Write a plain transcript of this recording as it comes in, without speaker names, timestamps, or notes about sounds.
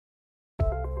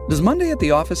Does Monday at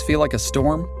the office feel like a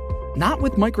storm? Not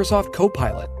with Microsoft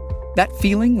Copilot. That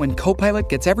feeling when Copilot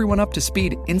gets everyone up to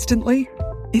speed instantly?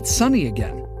 It's sunny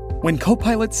again. When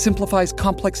Copilot simplifies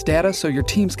complex data so your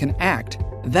teams can act,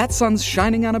 that sun's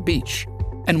shining on a beach.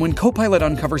 And when Copilot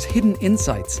uncovers hidden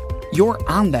insights, you're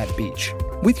on that beach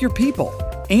with your people,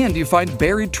 and you find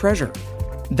buried treasure.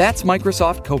 That's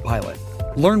Microsoft Copilot.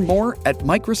 Learn more at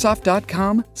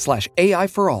Microsoft.com/AI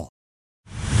for all.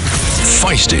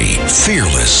 Feisty,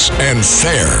 fearless, and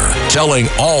fair, telling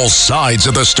all sides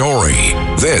of the story.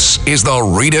 This is The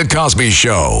Rita Cosby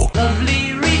Show.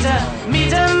 Lovely Rita,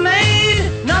 meet a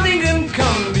maid. Nothing can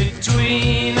come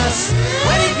between us.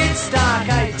 When it gets dark,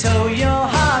 I tow your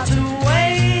heart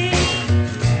away.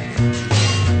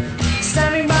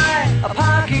 Standing by a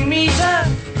parking meter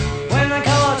when I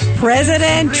caught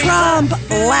President Trump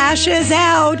lashes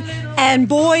out, and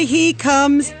boy, he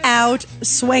comes out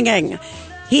swinging.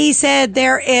 He said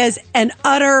there is an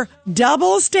utter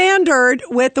double standard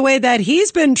with the way that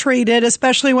he's been treated,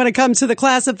 especially when it comes to the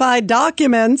classified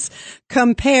documents,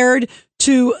 compared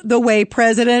to the way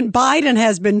President Biden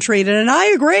has been treated. And I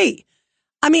agree.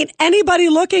 I mean, anybody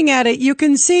looking at it, you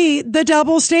can see the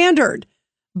double standard.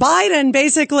 Biden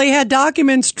basically had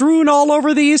documents strewn all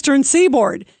over the Eastern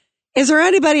Seaboard. Is there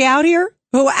anybody out here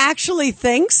who actually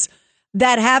thinks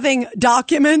that having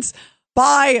documents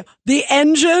by the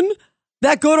engine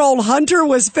that good old Hunter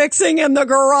was fixing in the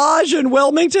garage in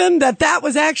Wilmington, that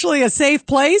was actually a safe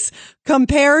place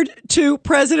compared to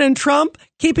President Trump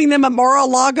keeping them at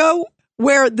Mar-a-Lago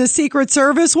where the Secret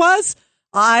Service was?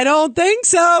 I don't think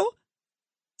so.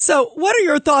 So what are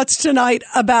your thoughts tonight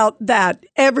about that?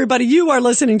 Everybody, you are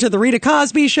listening to The Rita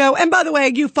Cosby Show. And by the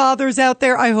way, you fathers out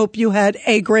there, I hope you had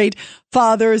a great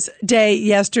Father's Day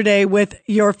yesterday with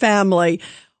your family.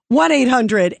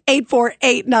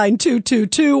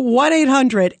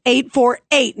 1-800-848-9222,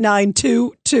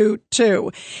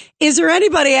 1-800-848-9222. Is there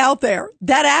anybody out there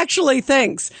that actually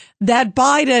thinks that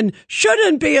Biden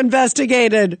shouldn't be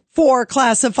investigated for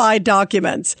classified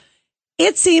documents?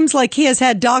 It seems like he has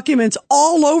had documents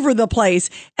all over the place,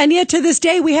 and yet to this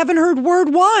day, we haven't heard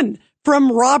word one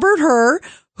from Robert Hur,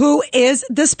 who is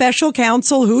the special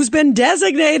counsel who's been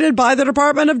designated by the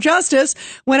Department of Justice.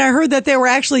 When I heard that they were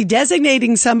actually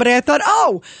designating somebody, I thought,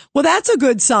 oh, well, that's a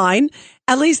good sign.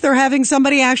 At least they're having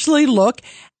somebody actually look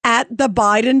at the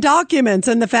Biden documents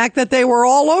and the fact that they were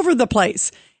all over the place.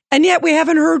 And yet we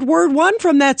haven't heard word one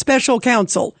from that special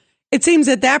counsel. It seems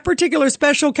that that particular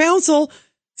special counsel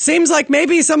seems like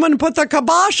maybe someone put the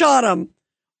kibosh on him.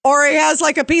 Or he has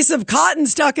like a piece of cotton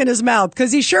stuck in his mouth,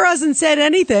 because he sure hasn't said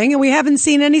anything, and we haven't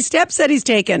seen any steps that he's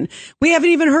taken. We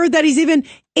haven't even heard that he's even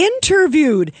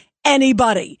interviewed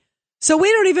anybody. So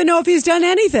we don't even know if he's done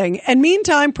anything. And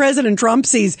meantime, President Trump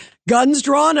sees guns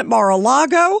drawn at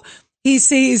Mar-a-Lago. He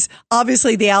sees,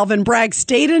 obviously, the Alvin Bragg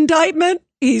state indictment.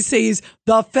 He sees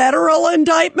the federal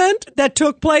indictment that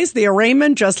took place, the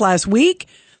arraignment just last week.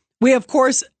 We, of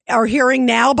course, are hearing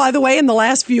now, by the way, in the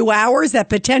last few hours that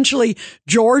potentially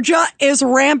Georgia is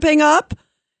ramping up.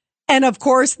 And of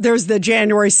course, there's the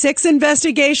January 6th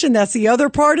investigation. That's the other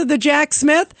part of the Jack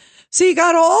Smith. So you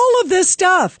got all of this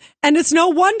stuff. And it's no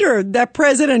wonder that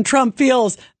President Trump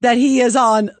feels that he is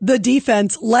on the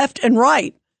defense left and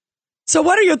right. So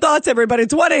what are your thoughts, everybody?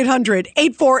 It's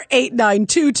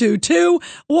 1-800-848-9222,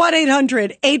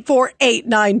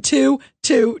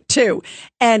 1-800-848-9222.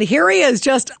 And here he is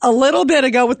just a little bit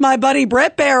ago with my buddy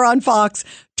Brett Baer on Fox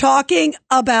talking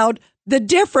about the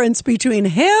difference between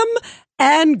him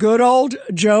and good old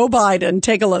Joe Biden.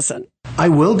 Take a listen. I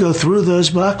will go through those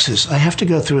boxes. I have to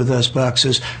go through those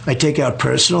boxes. I take out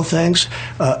personal things.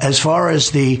 As far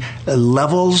as the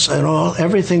levels and all,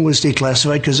 everything was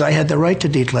declassified because I had the right to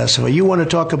declassify. You want to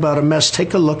talk about a mess?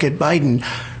 Take a look at Biden,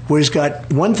 where he's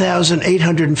got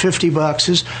 1,850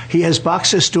 boxes. He has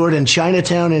boxes stored in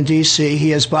Chinatown in D.C. He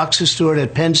has boxes stored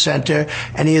at Penn Center,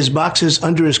 and he has boxes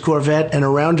under his Corvette and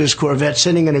around his Corvette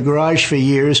sitting in a garage for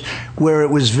years where it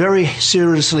was very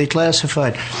seriously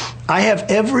classified. I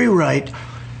have every right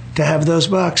to have those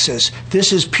boxes.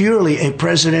 This is purely a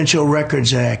Presidential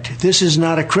Records Act. This is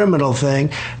not a criminal thing.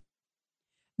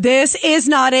 This is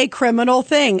not a criminal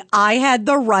thing. I had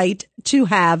the right to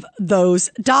have those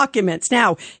documents.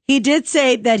 Now, he did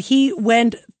say that he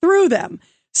went through them.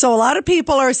 So a lot of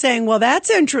people are saying, well, that's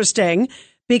interesting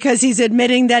because he's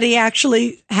admitting that he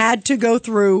actually had to go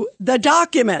through the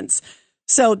documents.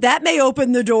 So that may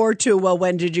open the door to, well,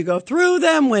 when did you go through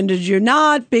them? When did you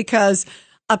not? Because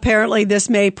apparently this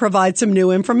may provide some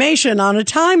new information on a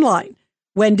timeline.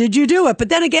 When did you do it? But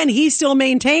then again, he still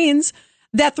maintains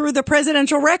that through the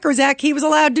Presidential Records Act, he was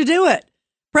allowed to do it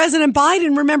President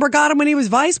Biden, remember, got him when he was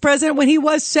vice president, when he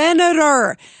was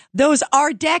senator. Those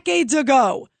are decades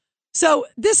ago. So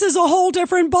this is a whole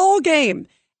different ball game.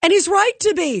 And he's right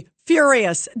to be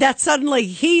furious that suddenly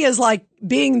he is like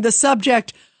being the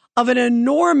subject of an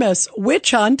enormous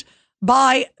witch hunt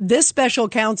by this special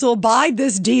counsel, by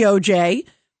this DOJ.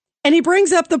 And he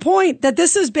brings up the point that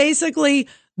this is basically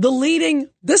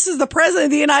this is the president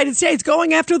of the United States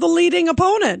going after the leading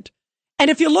opponent.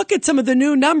 And if you look at some of the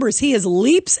new numbers, he is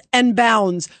leaps and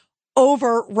bounds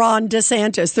over Ron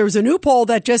DeSantis. There's a new poll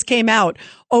that just came out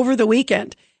over the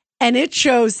weekend, and it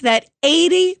shows that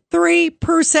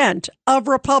 83% of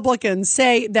Republicans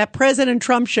say that President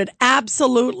Trump should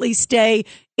absolutely stay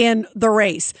in the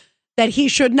race, that he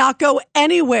should not go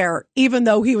anywhere, even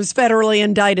though he was federally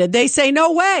indicted. They say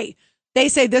no way. They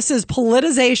say this is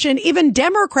politicization. Even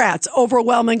Democrats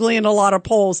overwhelmingly in a lot of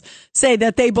polls say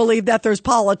that they believe that there's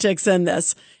politics in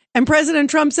this. And President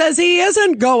Trump says he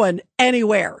isn't going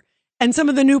anywhere. And some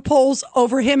of the new polls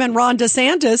over him and Ron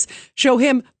DeSantis show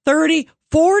him 30,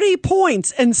 40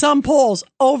 points in some polls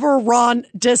over Ron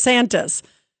DeSantis.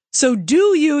 So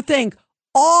do you think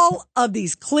all of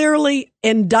these clearly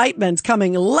indictments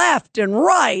coming left and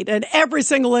right and every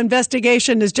single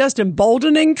investigation is just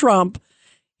emboldening Trump?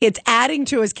 It's adding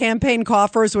to his campaign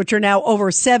coffers, which are now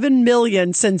over $7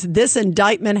 million since this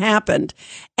indictment happened,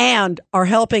 and are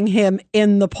helping him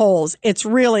in the polls. It's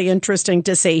really interesting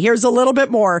to see. Here's a little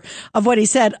bit more of what he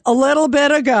said a little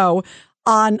bit ago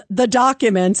on the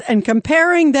documents and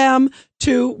comparing them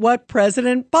to what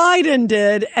President Biden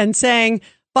did and saying,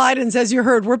 Biden's, as you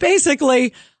heard, we're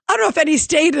basically, I don't know if any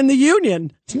state in the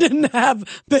union didn't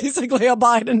have basically a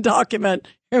Biden document.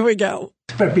 Here we go.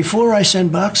 But before I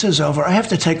send boxes over, I have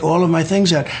to take all of my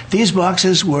things out. These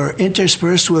boxes were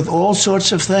interspersed with all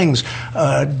sorts of things,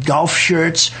 golf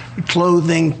shirts,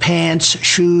 clothing, pants,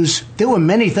 shoes. There were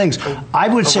many things. I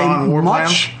would say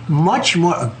much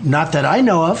more, not that I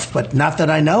know of,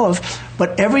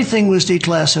 but everything was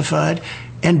declassified.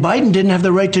 And Biden didn't have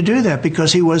the right to do that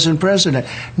because he wasn't president.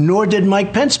 Nor did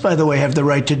Mike Pence, by the way, have the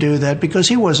right to do that because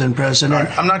he wasn't president.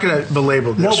 Right. I'm not going to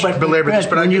belabor this. But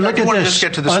when you look at this, just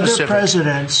get to the other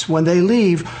presidents, when they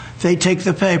leave, they take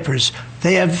the papers.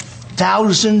 They have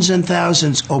thousands and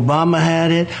thousands. Obama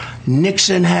had it.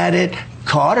 Nixon had it.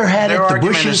 Carter had it. The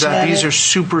Bushes had it. These are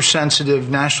super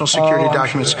sensitive national security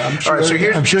documents.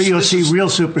 I'm sure you'll see real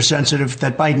super sensitive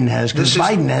that Biden has, because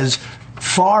Biden has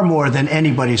far more than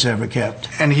anybody's ever kept.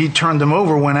 And he turned them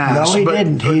over when asked. No, he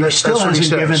didn't. He still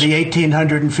hasn't given the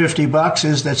 1,850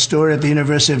 boxes that's stored at the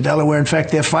University of Delaware. In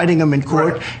fact, they're fighting them in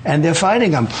court, and they're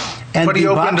fighting them. And but he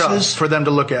opened up for them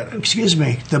to look at it. Excuse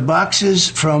me. The boxes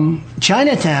from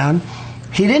Chinatown,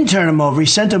 he didn't turn them over. He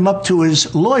sent them up to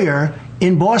his lawyer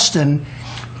in Boston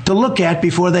to look at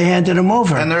before they handed him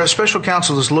over. And there are special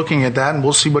counsel that's looking at that, and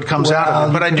we'll see what comes out of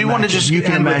it. But I do want to just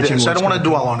end with this. I don't want to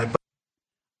dwell on it.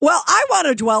 Well, I want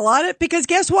to dwell on it because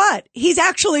guess what? He's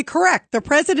actually correct. The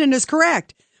president is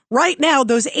correct. Right now,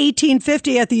 those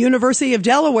 1850 at the University of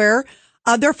Delaware,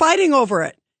 they're fighting over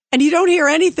it. And you don't hear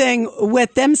anything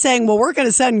with them saying, well, we're going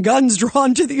to send guns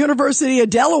drawn to the University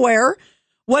of Delaware.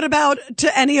 What about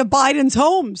to any of Biden's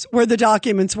homes where the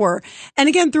documents were? And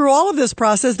again, through all of this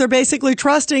process, they're basically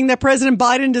trusting that President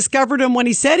Biden discovered them when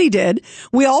he said he did.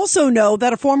 We also know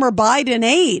that a former Biden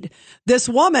aide, this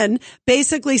woman,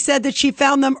 basically said that she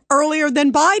found them earlier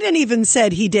than Biden even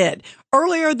said he did,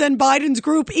 earlier than Biden's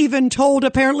group even told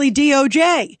apparently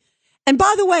DOJ. And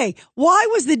by the way, why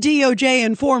was the DOJ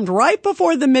informed right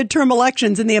before the midterm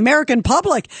elections and the American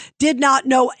public did not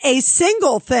know a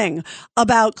single thing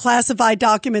about classified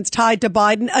documents tied to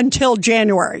Biden until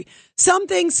January?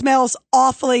 Something smells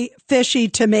awfully fishy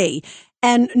to me.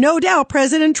 And no doubt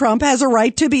President Trump has a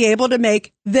right to be able to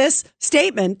make this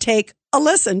statement. Take a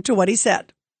listen to what he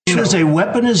said. This was a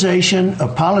weaponization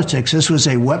of politics. This was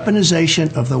a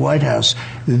weaponization of the White House.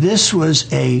 This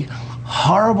was a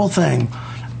horrible thing.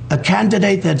 A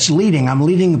candidate that's leading, I'm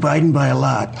leading Biden by a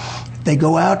lot, they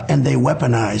go out and they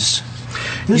weaponize.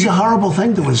 This is a horrible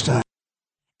thing that was done.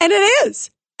 And it is.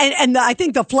 And I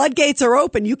think the floodgates are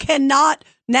open. You cannot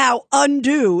now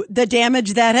undo the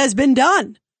damage that has been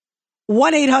done.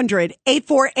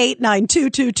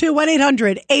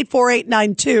 1-800-848-9222,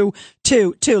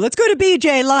 1-800-848-9222. Let's go to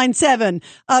BJ, line 7.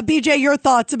 BJ, your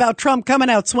thoughts about Trump coming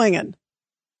out swinging.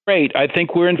 Great. I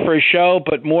think we're in for a show,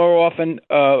 but more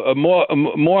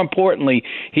importantly,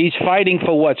 he's fighting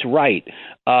for what's right.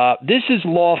 This is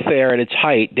lawfare at its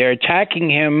height. They're attacking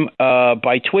him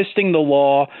by twisting the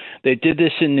law. They did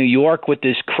this in New York with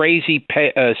this crazy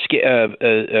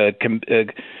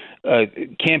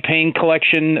campaign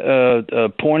collection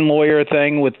porn lawyer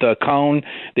thing with Cohn.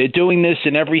 They're doing this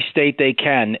in every state they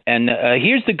can. And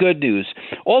here's the good news.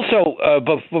 Also,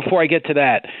 before I get to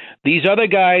that, these other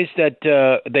guys that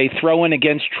they throw in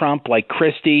against Trump, like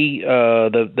Christie,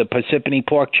 the Parsippany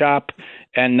pork chop,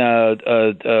 and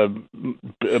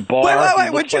Barr.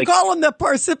 Wait, would you call him the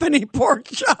Parsippany pork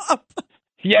chop?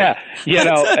 Yeah,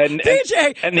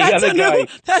 PJ, and the other guy.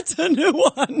 That's a new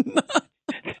one.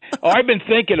 Oh, I've been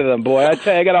thinking of them, boy. I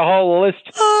tell you, I got a whole list.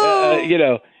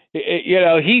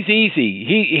 He's easy.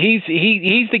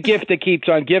 He's the gift that keeps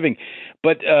on giving.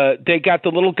 But they got the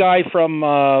little guy from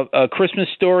A Christmas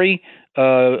Story,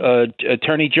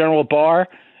 Attorney General Barr.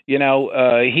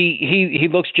 He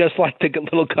looks just like the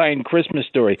little guy in Christmas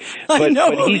Story. I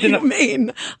know who you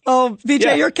mean. Oh, VJ,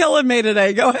 yeah. You're killing me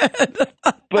today. Go ahead.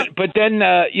 But then,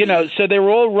 so they were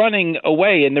all running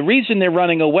away. And the reason they're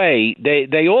running away,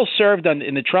 they all served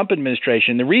in the Trump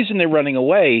administration. The reason they're running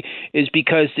away is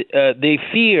because they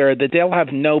fear that they'll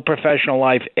have no professional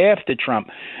life after Trump.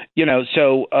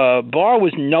 So Barr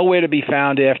was nowhere to be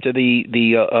found after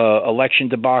the election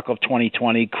debacle of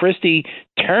 2020. Christie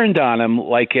turned on him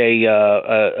like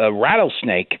a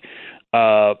rattlesnake,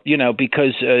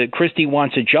 because Christie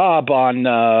wants a job on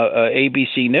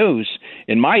ABC News,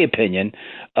 in my opinion.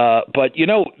 But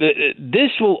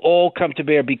this will all come to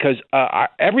bear because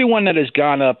everyone that has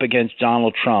gone up against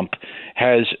Donald Trump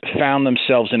has found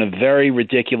themselves in a very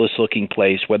ridiculous-looking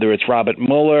place, whether it's Robert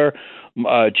Mueller,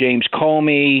 James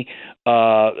Comey,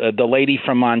 the lady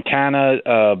from Montana,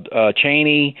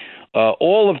 Cheney,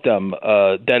 all of them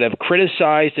that have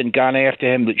criticized and gone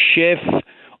after him, Schiff,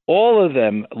 all of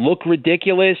them look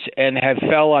ridiculous and have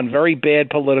fell on very bad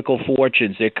political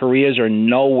fortunes. Their careers are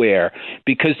nowhere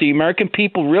because the American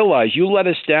people realize you let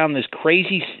us down this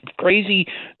crazy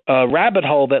rabbit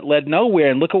hole that led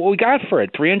nowhere, and look at what we got for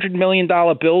it: $300 million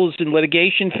bills in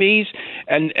litigation fees,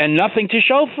 and nothing to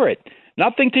show for it.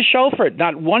 Nothing to show for it.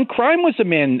 Not one crime was the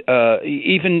man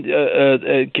even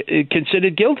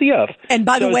considered guilty of. And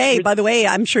by the way,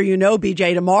 I'm sure you know,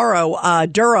 BJ, tomorrow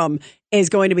Durham is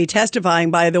going to be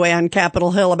testifying, by the way, on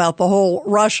Capitol Hill about the whole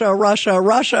Russia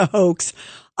hoax.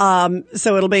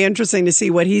 So it'll be interesting to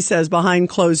see what he says behind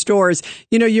closed doors.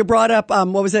 You brought up,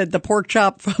 what was it? The pork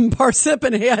chop from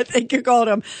Parsippany, I think you called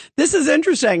him. This is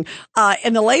interesting.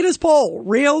 In the latest poll,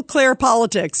 Real Clear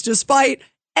Politics, despite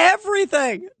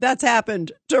everything that's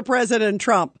happened to President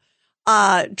Trump,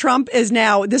 Trump is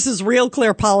now, this is Real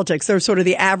Clear Politics. They're sort of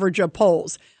the average of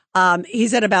polls.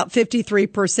 He's at about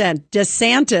 53%.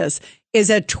 DeSantis is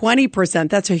at 20%.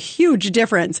 That's a huge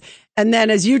difference. And then,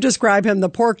 as you describe him, the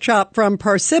pork chop from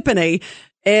Parsippany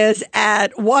is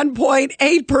at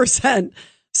 1.8%.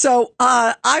 So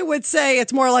I would say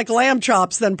it's more like lamb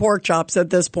chops than pork chops at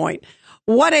this point.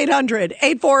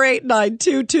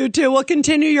 1-800-848-9222. We'll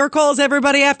continue your calls,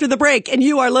 everybody, after the break. And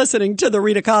you are listening to The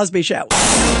Rita Cosby Show.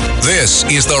 This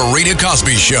is The Rita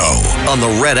Cosby Show on the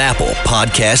Red Apple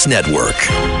Podcast Network.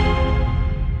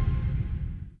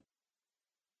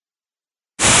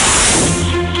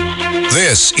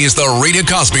 This is The Rita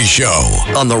Cosby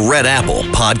Show on the Red Apple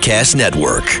Podcast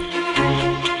Network.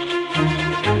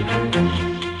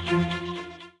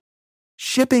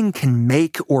 Shipping can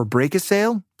make or break a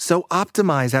sale, so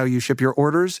optimize how you ship your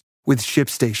orders with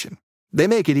ShipStation. They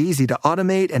make it easy to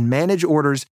automate and manage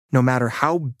orders no matter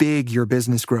how big your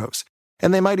business grows.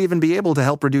 And they might even be able to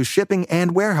help reduce shipping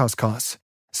and warehouse costs.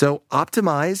 So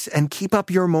optimize and keep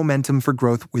up your momentum for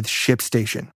growth with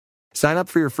ShipStation. Sign up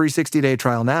for your free 60-day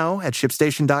trial now at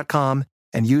ShipStation.com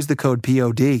and use the code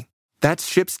POD. That's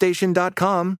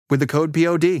ShipStation.com with the code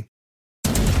POD.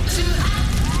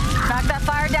 Knock that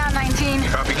fire down, 19.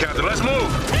 Copy, Captain. Let's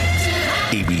move.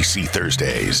 ABC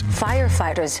Thursdays.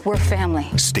 Firefighters, we're family.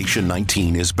 Station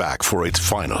 19 is back for its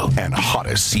final and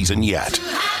hottest season yet.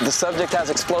 The subject has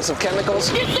explosive chemicals.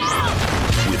 Get down!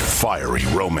 With fiery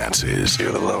romances.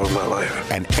 You're the love of my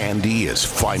life. And Andy is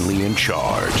finally in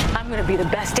charge. I'm going to be the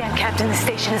best damn captain the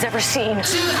station has ever seen.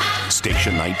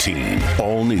 Station 19.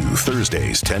 All new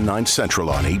Thursdays, 10/9 Central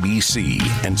on ABC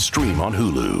and stream on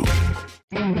Hulu.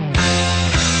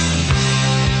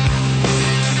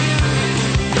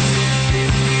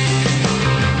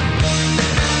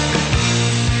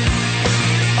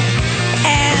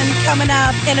 Coming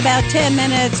up in about 10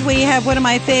 minutes, we have one of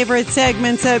my favorite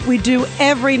segments that we do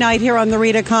every night here on The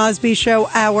Rita Cosby Show,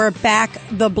 our Back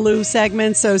the Blue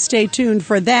segment. So stay tuned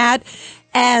for that.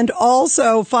 And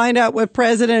also find out what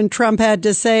President Trump had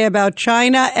to say about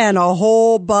China and a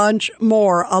whole bunch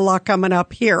more. A lot coming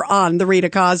up here on The Rita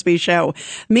Cosby Show.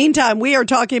 Meantime, we are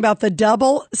talking about the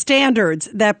double standards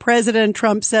that President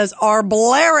Trump says are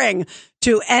blaring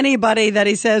to anybody that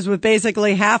he says with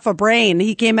basically half a brain.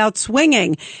 He came out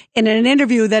swinging in an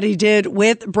interview that he did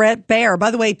with Bret Baier.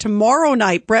 By the way, tomorrow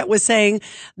night, Bret was saying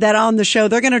that on the show,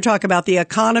 they're going to talk about the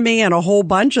economy and a whole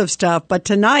bunch of stuff. But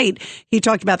tonight, he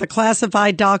talked about the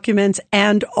classified documents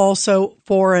and also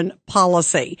foreign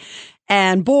policy.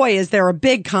 And boy, is there a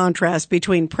big contrast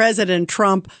between President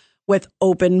Trump with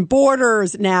open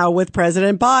borders. Now with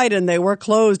President Biden, they were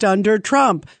closed under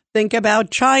Trump. Think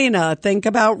about China. Think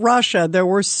about Russia. There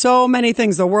were so many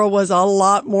things. The world was a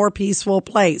lot more peaceful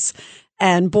place.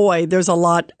 And boy, there's a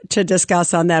lot to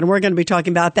discuss on that. And we're going to be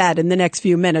talking about that in the next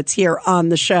few minutes here on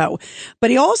the show. But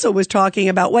he also was talking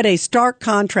about what a stark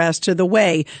contrast to the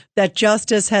way that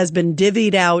justice has been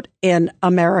divvied out in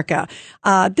America.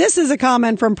 This is a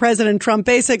comment from President Trump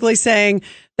basically saying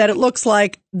that it looks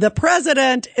like the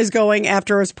president is going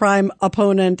after his prime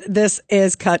opponent. This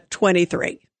is cut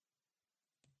 23.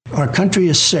 Our country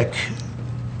is sick.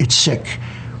 It's sick.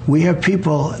 We have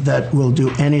people that will do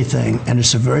anything, and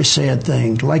it's a very sad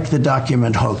thing, like the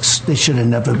document hoax. They should have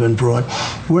never been brought.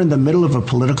 We're in the middle of a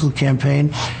political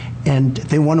campaign, and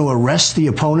they want to arrest the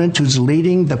opponent who's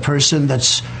leading the person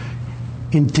that's,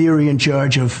 in theory, in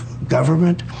charge of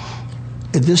government.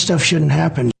 This stuff shouldn't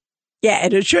happen. Yeah,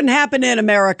 and it shouldn't happen in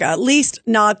America, at least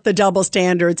not the double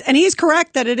standards. And he's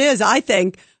correct that it is. I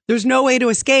think there's no way to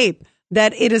escape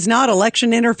that it is not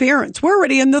election interference. We're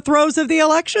already in the throes of the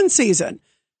election season.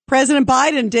 President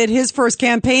Biden did his first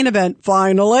campaign event,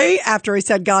 finally, after he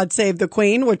said, God save the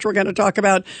Queen, which we're going to talk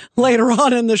about later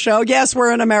on in the show. Yes,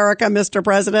 we're in America, Mr.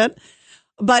 President.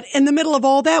 But in the middle of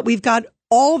all that, we've got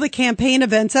all the campaign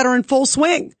events that are in full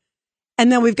swing. And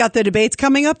then we've got the debates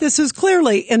coming up. This is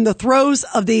clearly in the throes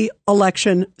of the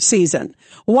election season.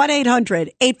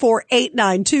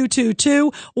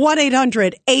 1-800-848-9222.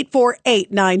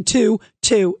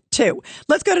 1-800-848-9222.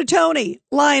 Let's go to Tony,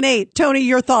 line 8. Tony,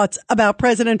 your thoughts about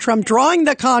President Trump drawing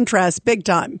the contrast big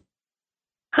time.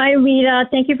 Hi, Rita.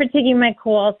 Thank you for taking my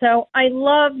call. So I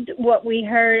loved what we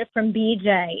heard from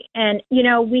BJ. And, you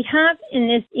know, we have in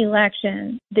this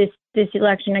election, this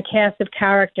election, a cast of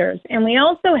characters. And we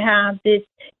also have this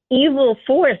evil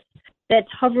force that's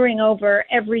hovering over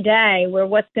every day where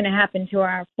what's going to happen to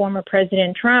our former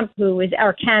President Trump, who is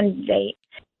our candidate.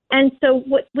 And so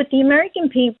what the American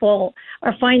people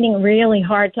are finding really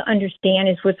hard to understand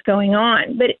is what's going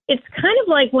on. But it's kind of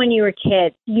like when you were a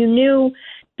kid. You knew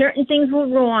certain things were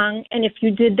wrong, and if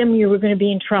you did them, you were going to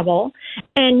be in trouble.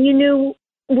 And you knew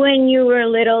when you were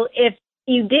little, if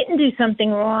you didn't do something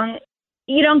wrong,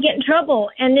 you don't get in trouble.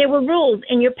 And there were rules,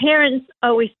 and your parents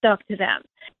always stuck to them.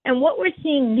 And what we're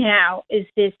seeing now is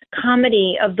this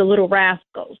comedy of the little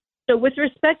rascals. So with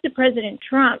respect to President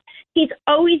Trump, he's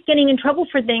always getting in trouble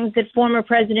for things that former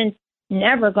presidents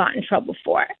never got in trouble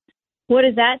for. What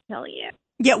does that tell you?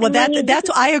 Yeah, well, that's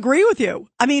I agree with you.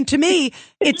 I mean, to me,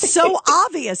 it's so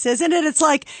obvious, isn't it? It's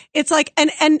like,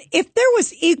 and if there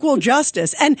was equal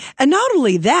justice, and not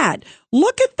only that,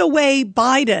 look at the way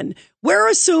Biden. We're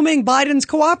assuming Biden's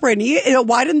cooperating.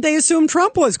 Why didn't they assume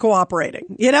Trump was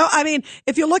cooperating? You know, I mean,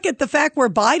 if you look at the fact where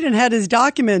Biden had his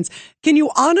documents, can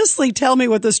you honestly tell me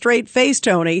with a straight face,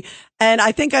 Tony? And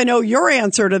I think I know your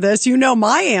answer to this. You know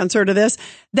my answer to this,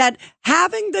 that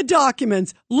having the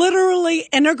documents literally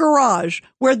in a garage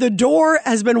where the door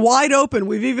has been wide open.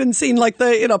 We've even seen like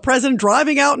the, president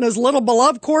driving out in his little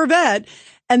beloved Corvette.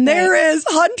 And there is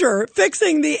Hunter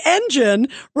fixing the engine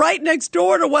right next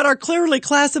door to what are clearly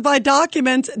classified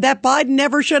documents that Biden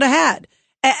never should have had.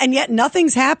 And yet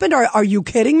nothing's happened. Are you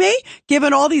kidding me?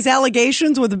 Given all these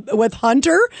allegations with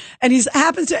Hunter, and it's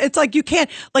like you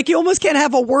almost can't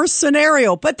have a worse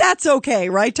scenario, but that's okay.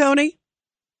 Right, Tony?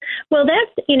 Well,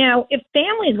 that's, if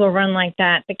families were run like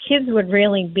that, the kids would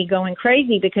really be going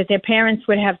crazy because their parents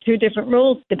would have two different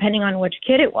rules depending on which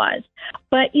kid it was.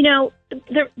 But, the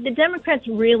Democrats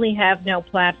really have no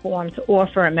platform to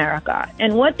offer America.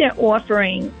 And what they're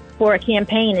offering for a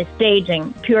campaign is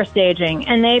staging, pure staging.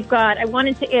 And they've got, I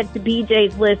wanted to add to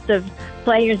BJ's list of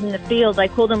players in the field, I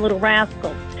call them little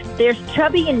rascals. There's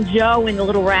Chubby and Joe in the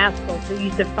Little Rascals who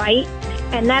used to fight.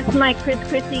 And that's my Chris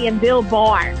Christie and Bill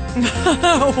Barr.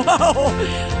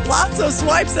 Whoa. Lots of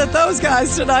swipes at those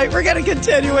guys tonight. We're going to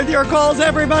continue with your calls,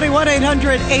 everybody.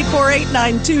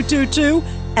 1-800-848-9222.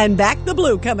 And Back the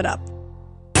Blue coming up.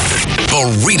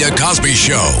 The Rita Cosby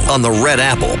Show on the Red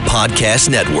Apple Podcast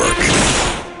Network.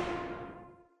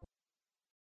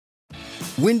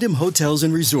 Wyndham Hotels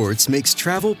and Resorts makes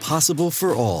travel possible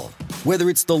for all.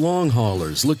 Whether it's the long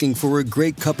haulers looking for a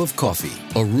great cup of coffee,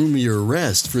 a roomier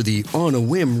rest for the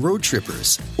on-a-whim road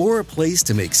trippers, or a place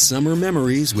to make summer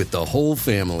memories with the whole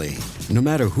family. No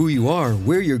matter who you are,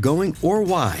 where you're going, or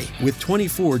why, with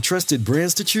 24 trusted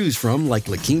brands to choose from like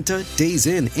La Quinta, Days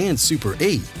Inn, and Super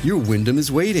 8, your Wyndham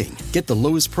is waiting. Get the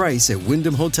lowest price at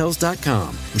WyndhamHotels.com.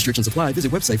 Restrictions apply.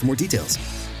 Visit website for more details.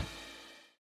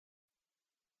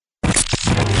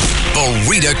 The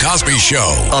Rita Cosby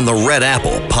Show on the Red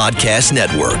Apple Podcast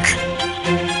Network.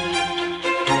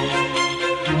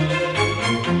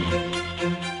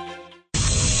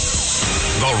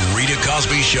 The Rita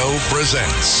Cosby Show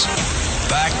presents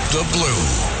Back the Blue.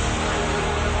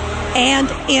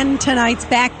 And in tonight's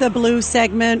Back the Blue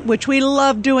segment, which we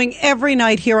love doing every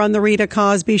night here on the Rita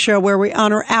Cosby Show, where we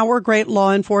honor our great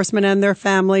law enforcement and their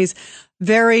families.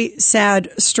 Very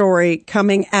sad story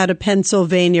coming out of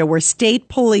Pennsylvania, where state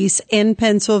police in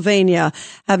Pennsylvania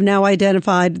have now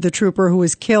identified the trooper who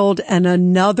was killed and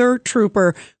another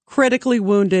trooper critically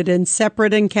wounded in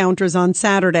separate encounters on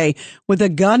Saturday with a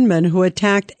gunman who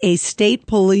attacked a state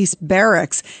police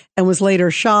barracks and was later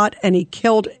shot, and he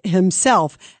killed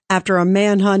himself after a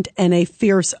manhunt and a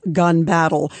fierce gun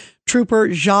battle.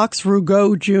 Trooper Jacques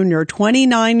Rougeau Jr.,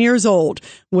 29 years old,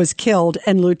 was killed,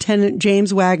 and Lieutenant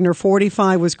James Wagner,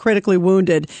 45, was critically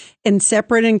wounded in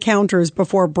separate encounters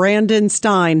before Brandon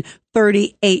Stein,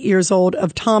 38 years old,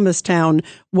 of Thomastown,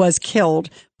 was killed,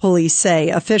 police say.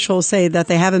 Officials say that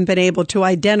they haven't been able to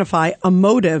identify a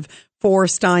motive for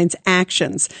Stein's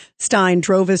actions. Stein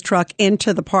drove his truck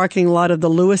into the parking lot of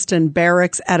the Lewiston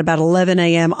Barracks at about 11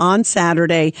 a.m. on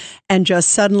Saturday and just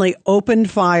suddenly opened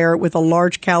fire with a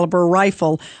large caliber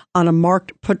rifle on a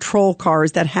marked patrol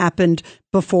cars that happened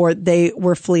before they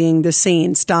were fleeing the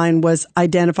scene. Stein was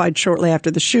identified shortly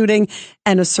after the shooting,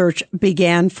 and a search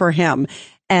began for him.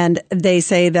 And they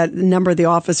say that a number of the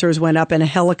officers went up in a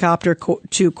helicopter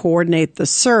to coordinate the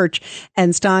search.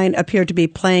 And Stein appeared to be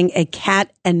playing a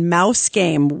cat and mouse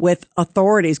game with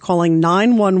authorities, calling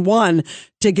 911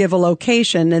 to give a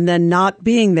location and then not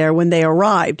being there when they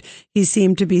arrived. He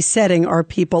seemed to be setting our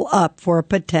people up for a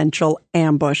potential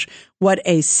ambush. What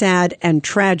a sad and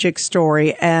tragic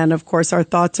story. And of course, our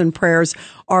thoughts and prayers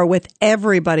are with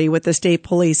everybody with the state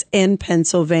police in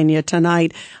Pennsylvania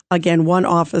tonight. Again, one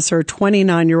officer,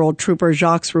 29-year-old Trooper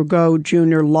Jacques Rougeau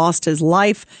Jr., lost his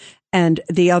life, and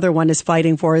the other one is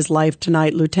fighting for his life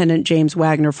tonight. Lieutenant James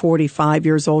Wagner, 45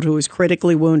 years old, who is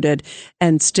critically wounded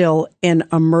and still in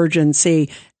emergency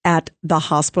at the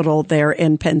hospital there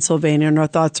in Pennsylvania. And our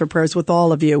thoughts are prayers with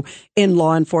all of you in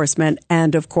law enforcement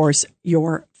and, of course,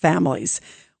 your families.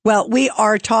 Well, we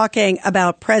are talking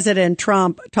about President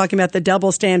Trump, talking about the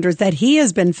double standards that he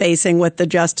has been facing with the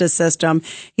justice system.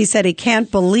 He said he can't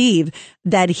believe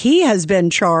that he has been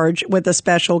charged with a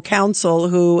special counsel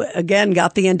who, again,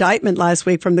 got the indictment last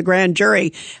week from the grand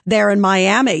jury there in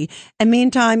Miami. And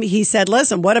meantime, he said,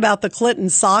 listen, what about the Clinton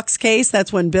socks case?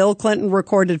 That's when Bill Clinton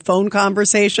recorded phone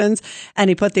conversations and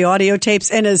he put the audio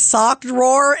tapes in his sock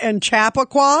drawer in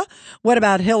Chappaqua. What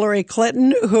about Hillary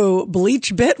Clinton, who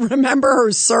bleach bit, remember,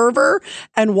 her server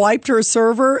and wiped her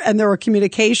server? And there were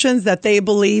communications that they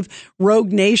believe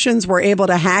rogue nations were able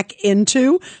to hack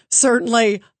into.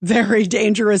 Certainly very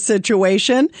dangerous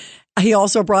situation. He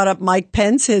also brought up Mike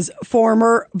Pence, his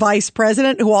former vice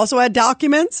president, who also had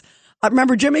documents. I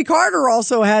remember Jimmy Carter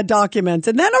also had documents.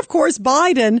 And then, of course,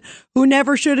 Biden, who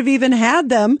never should have even had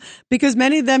them because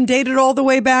many of them dated all the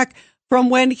way back from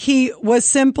when he was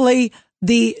simply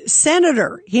the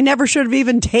senator. He never should have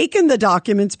even taken the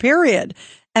documents, period.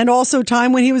 And also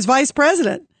time when he was vice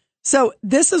president. So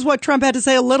this is what Trump had to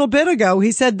say a little bit ago.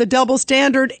 He said the double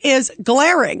standard is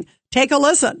glaring. Take a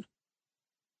listen.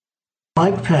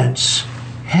 Mike Pence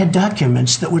had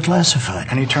documents that were classified.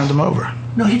 And he turned them over.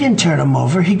 No, he didn't turn them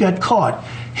over. He got caught.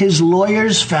 His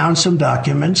lawyers found some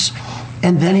documents,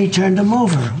 and then he turned them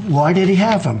over. Why did he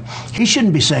have them? He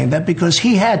shouldn't be saying that because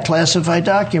he had classified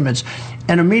documents.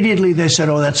 And immediately they said,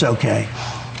 oh, that's okay.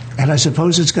 And I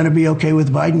suppose it's going to be okay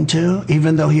with Biden, too,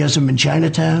 even though he has them in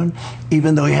Chinatown,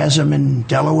 even though he has them in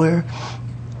Delaware,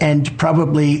 and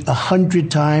probably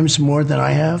 100 times more than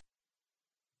I have.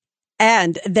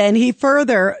 And then he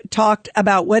further talked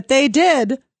about what they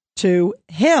did to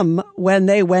him when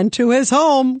they went to his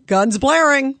home, guns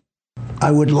blaring.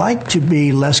 I would like to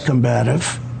be less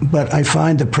combative, but I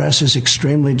find the press is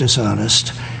extremely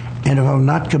dishonest. And if I'm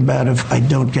not combative, I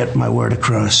don't get my word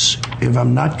across. If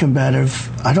I'm not combative,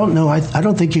 I don't know. I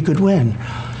don't think you could win.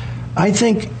 I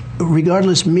think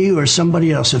regardless me or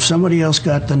somebody else, if somebody else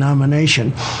got the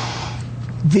nomination,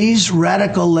 these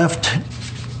radical left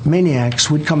maniacs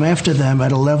would come after them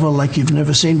at a level like you've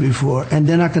never seen before, and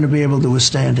they're not going to be able to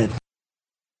withstand it.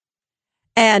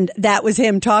 And that was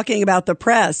him talking about the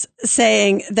press,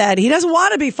 saying that he doesn't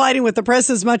want to be fighting with the press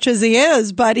as much as he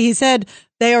is, but he said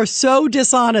they are so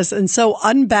dishonest and so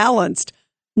unbalanced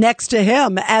next to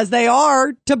him as they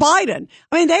are to Biden.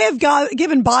 I mean, they have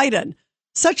given Biden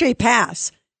such a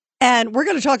pass. And we're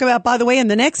going to talk about, by the way, in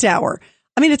the next hour.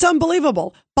 I mean, it's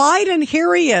unbelievable. Biden,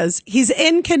 here he is. He's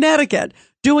in Connecticut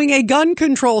doing a gun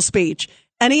control speech.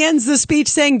 And he ends the speech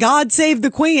saying, God save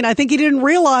the Queen. I think he didn't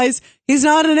realize he's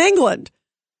not in England.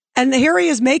 And here he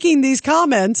is making these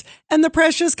comments, and the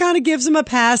press just kind of gives him a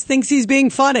pass, thinks he's being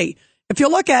funny. If you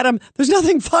look at him, there's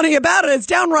nothing funny about it. It's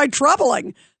downright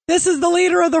troubling. This is the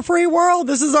leader of the free world.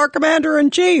 This is our commander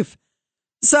in chief.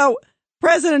 So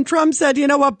President Trump said, you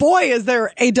know what, boy, is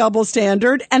there a double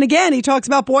standard. And again, he talks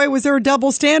about, boy, was there a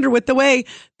double standard with the way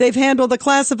they've handled the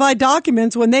classified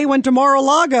documents. When they went to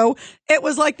Mar-a-Lago, it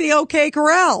was like the OK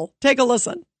Corral. Take a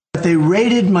listen. They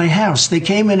raided my house. They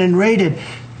came in and raided.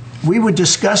 We were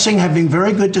discussing, having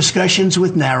very good discussions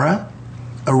with NARA,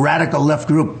 a radical left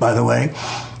group, by the way,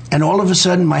 and all of a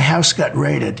sudden my house got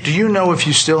raided. Do you know if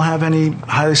you still have any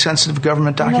highly sensitive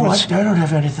government documents? No, I don't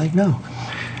have anything, no.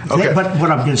 Okay. But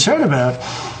what I'm concerned about,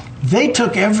 they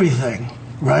took everything,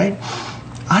 right?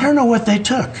 I don't know what they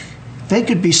took. They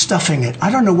could be stuffing it. I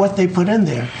don't know what they put in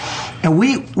there. And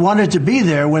we wanted to be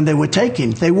there when they were taking.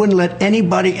 They wouldn't let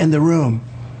anybody in the room.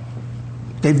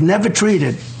 They've never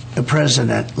treated a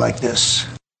president like this.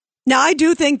 Now, I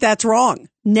do think that's wrong.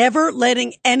 Never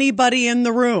letting anybody in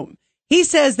the room. He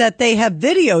says that they have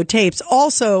videotapes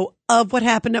also of what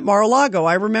happened at Mar-a-Lago.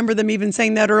 I remember them even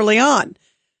saying that early on.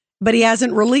 But he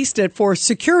hasn't released it for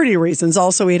security reasons.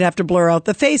 Also, he'd have to blur out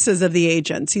the faces of the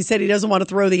agents. He said he doesn't want to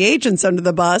throw the agents under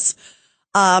the bus.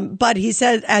 But he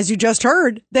said, as you just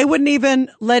heard, they wouldn't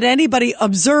even let anybody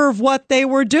observe what they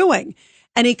were doing.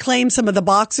 And he claimed some of the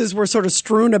boxes were sort of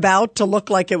strewn about to look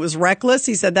like it was reckless.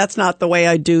 He said, that's not the way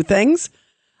I do things.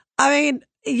 I mean,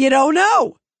 you don't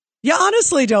know. You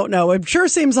honestly don't know. It sure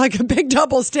seems like a big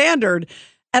double standard.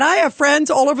 And I have friends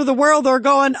all over the world that are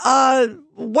going,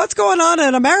 what's going on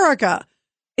in America?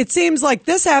 It seems like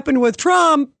this happened with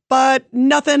Trump, but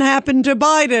nothing happened to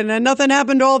Biden and nothing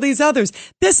happened to all these others.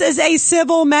 This is a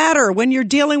civil matter when you're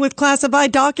dealing with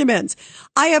classified documents.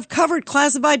 I have covered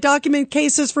classified document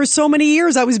cases for so many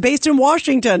years. I was based in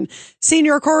Washington,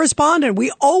 senior correspondent.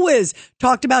 We always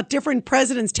talked about different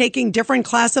presidents taking different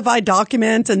classified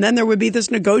documents, and then there would be this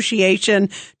negotiation.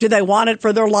 Do they want it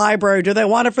for their library? Do they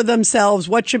want it for themselves?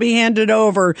 What should be handed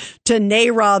over to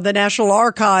NARA, the National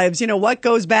Archives? You know, what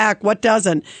goes back, what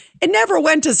doesn't? It never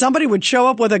went to somebody would show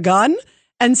up with a gun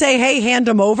and say, hey, hand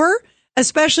them over,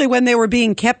 especially when they were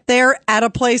being kept there at a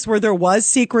place where there was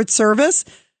Secret Service.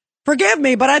 Forgive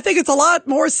me, but I think it's a lot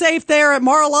more safe there at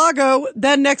Mar-a-Lago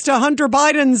than next to Hunter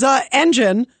Biden's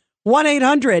engine.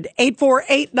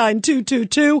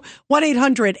 1-800-848-9222.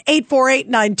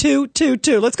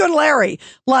 1-800-848-9222. Let's go to Larry,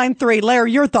 line 3.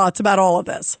 Larry, your thoughts about all of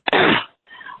this.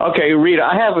 Okay, Rita,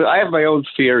 I have my own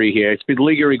theory here. It's been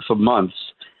lingering for months.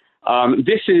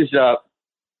 This is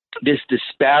this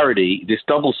disparity, this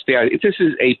double standard. If this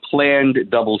is a planned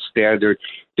double standard,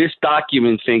 this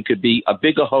document thing could be a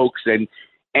bigger hoax than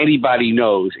anybody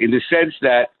knows, in the sense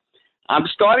that I'm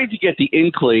starting to get the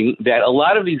inkling that a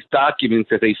lot of these documents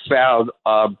that they found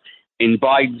in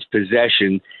Biden's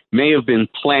possession may have been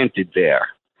planted there.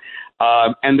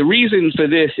 And the reason for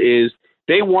this is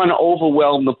they want to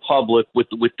overwhelm the public with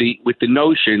the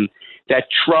notion that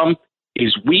Trump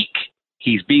is weak.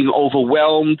 He's being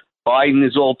overwhelmed. Biden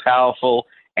is all powerful,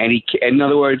 and in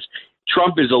other words,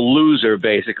 Trump is a loser,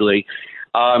 basically.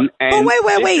 And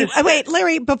wait,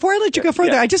 Larry. Before I let you go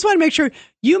further, I just want to make sure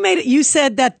you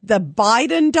said that the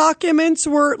Biden documents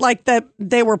were like that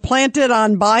they were planted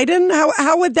on Biden.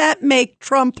 How would that make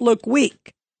Trump look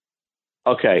weak?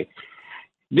 Okay.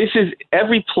 This is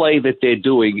every play that they're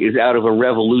doing is out of a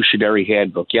revolutionary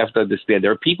handbook. You have to understand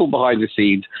there are people behind the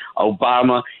scenes.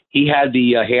 Obama, he had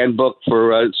the handbook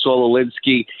for Saul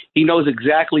Alinsky. He knows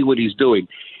exactly what he's doing.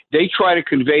 They try to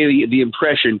convey the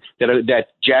impression that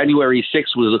January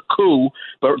 6th was a coup,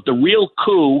 but the real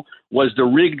coup was the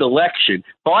rigged election.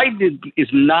 Biden is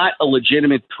not a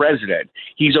legitimate president.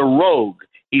 He's a rogue.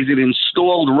 He's an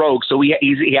installed rogue, so he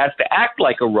has to act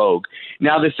like a rogue.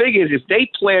 Now, the thing is, if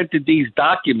they planted these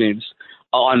documents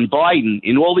on Biden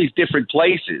in all these different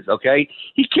places, okay,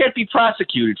 he can't be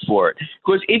prosecuted for it.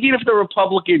 Because even if the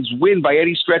Republicans win by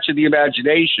any stretch of the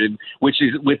imagination, which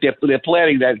is with their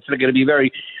planning that it's going to be a very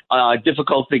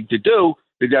difficult thing to do,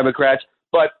 the Democrats,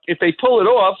 but if they pull it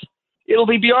off, it'll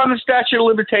be beyond the statute of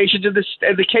limitations, and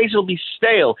the case will be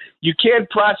stale. You can't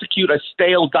prosecute a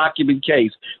stale document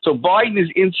case. So Biden is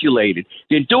insulated.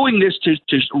 They're doing this to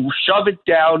shove it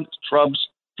down Trump's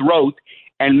throat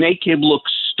and make him look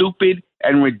stupid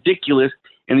and ridiculous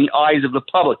in the eyes of the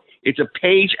public. It's a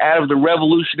page out of the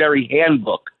Revolutionary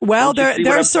Handbook. Well,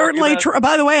 they're certainly.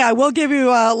 By the way, I will give you,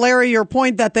 Larry, your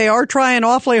point that they are trying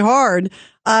awfully hard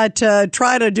to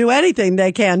try to do anything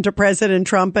they can to President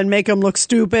Trump and make him look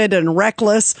stupid and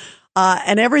reckless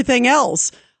and everything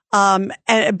else.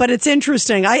 But it's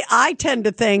interesting. I tend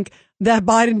to think that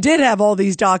Biden did have all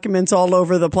these documents all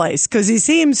over the place because he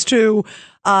seems to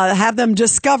have them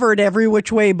discovered every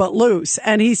which way but loose.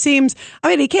 And he seems,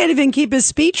 he can't even keep his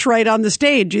speech right on the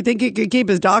stage. You think he could keep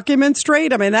his documents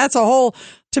straight? I mean, that's a whole,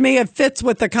 to me, it fits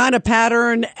with the kind of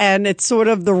pattern, and it's sort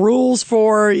of the rules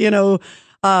for,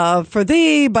 for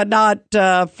thee, but not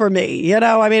for me.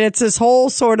 It's this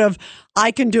whole sort of, I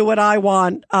can do what I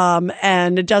want,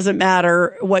 and it doesn't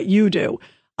matter what you do.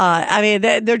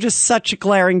 They're just such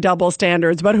glaring double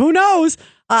standards, but who knows?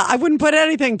 I wouldn't put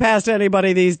anything past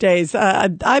anybody these days.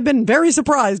 I've been very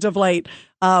surprised of late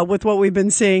with what we've been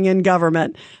seeing in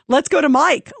government. Let's go to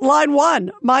Mike, line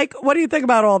 1. Mike, what do you think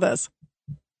about all this?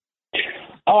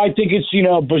 Oh, I think it's,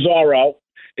 bizarro.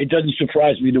 It doesn't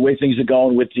surprise me the way things are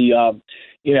going with the,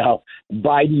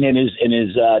 Biden and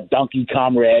his donkey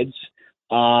comrades.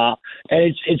 And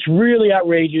it's really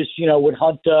outrageous, with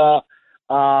Hunter,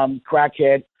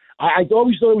 crackhead. I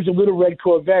always thought it was a little red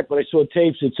Corvette, but I saw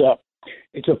tapes.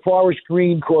 It's a forest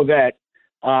green Corvette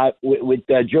with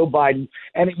Joe Biden,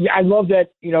 and I love that.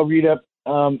 Rita,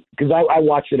 because I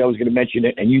watched it. I was going to mention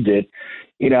it, and you did.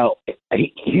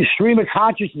 His stream of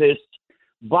consciousness,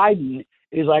 Biden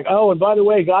is like, oh, and by the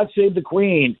way, God save the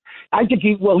Queen. I think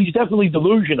he's definitely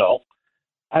delusional,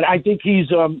 and I think he's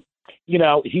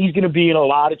he's going to be in a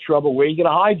lot of trouble. Where are you going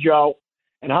to hide Joe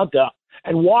and Hunter?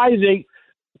 And why are they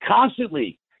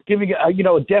constantly giving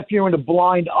a deaf ear and a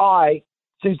blind eye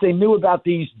since they knew about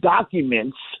these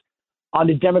documents on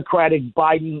the Democratic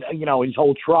Biden, his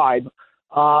whole tribe?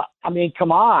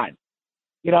 Come on.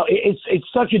 It's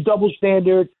such a double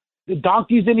standard. The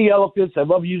donkeys and the elephants, I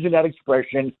love using that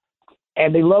expression,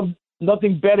 and they love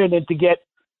nothing better than to get,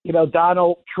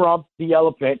 Donald Trump, the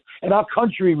elephant, and our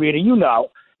country, Rita,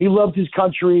 he loved his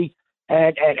country,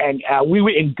 and we were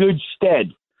in good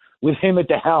stead with him at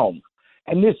the helm.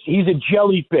 And he's a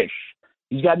jellyfish.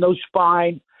 He's got no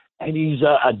spine, and he's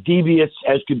a devious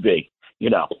as could be,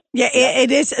 Yeah,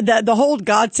 it is. The whole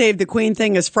God Save the Queen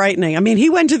thing is frightening. He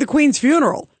went to the Queen's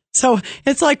funeral. So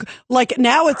it's like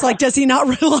now it's like, does he not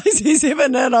realize he's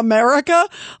even in America,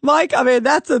 Mike?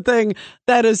 That's the thing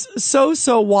that is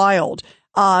so wild.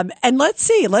 And let's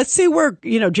see where,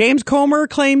 James Comer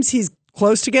claims he's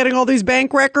close to getting all these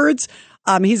bank records.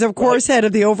 He's, of course, head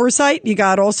of the oversight. You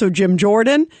got also Jim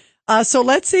Jordan. So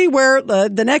let's see where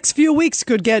the next few weeks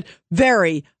could get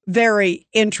very, very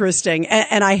interesting.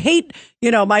 And I hate,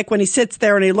 Mike, when he sits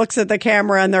there and he looks at the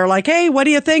camera and they're like, hey, what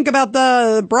do you think about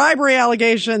the bribery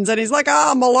allegations? And he's like,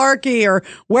 malarkey, or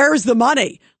where's the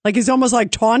money? Like he's almost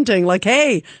like taunting, like,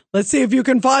 hey, let's see if you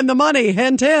can find the money.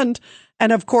 Hint, hint.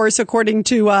 And of course, according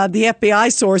to the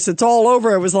FBI source, it's all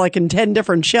over. It was like in 10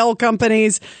 different shell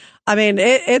companies.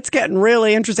 It's getting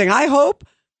really interesting. I hope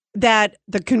that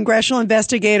the congressional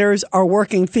investigators are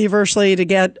working feverishly to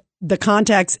get the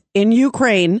contacts in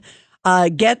Ukraine,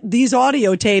 get these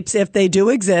audio tapes if they do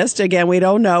exist. Again, we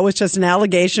don't know. It's just an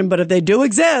allegation. But if they do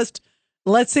exist,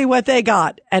 let's see what they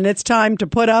got. And it's time to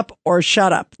put up or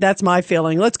shut up. That's my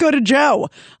feeling. Let's go to Joe.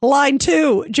 Line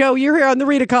 2. Joe, you're here on the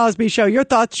Rita Cosby Show. Your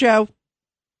thoughts, Joe?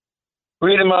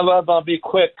 Rita, my love, I'll be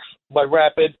quick but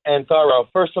rapid and thorough.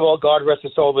 First of all, God rest the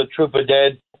soul of the trooper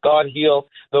dead. God heal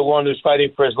the one who's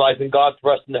fighting for his life, and God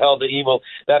thrust into hell the evil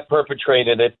that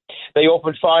perpetrated it. They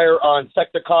opened fire on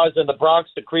sector cars in the Bronx.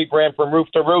 The creep ran from roof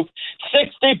to roof.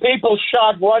 60 people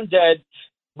shot, 1 dead.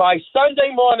 By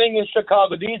Sunday morning in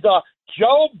Chicago, these are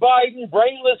Joe Biden,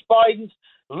 brainless Biden's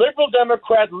liberal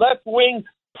Democrat left-wing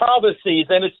policies,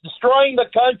 and it's destroying the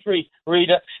country,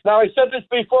 Rita. Now, I said this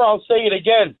before. I'll say it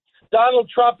again. Donald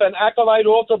Trump, an acolyte,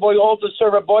 altar boy, altar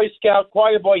server, Boy Scout,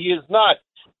 choir boy, he is not.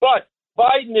 But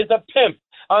Biden is a pimp.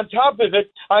 On top of it,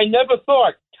 I never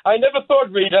thought,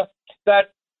 Rita,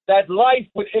 that life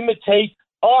would imitate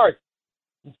art.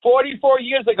 44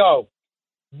 years ago,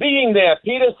 being there,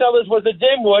 Peter Sellers was a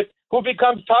dimwit who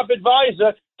becomes top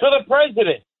advisor to the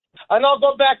president. And I'll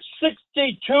go back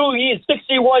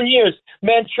 61 years,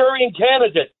 Manchurian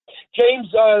Candidate.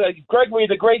 James Gregory,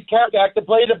 the great character actor,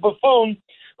 played a buffoon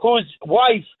whose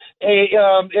wife,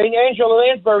 Angela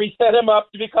Lansbury, set him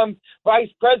up to become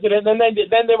vice president, and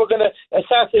then they were going to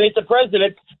assassinate the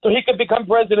president. so he could become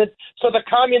president, so the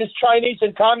communist Chinese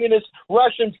and communist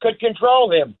Russians could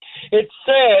control him. It's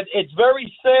sad. It's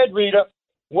very sad, Rita,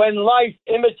 when life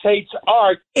imitates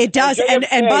art. It does. And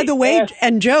by the way,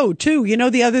 and Joe, too, you know,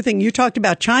 the other thing you talked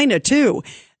about China, too,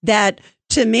 that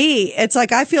to me, it's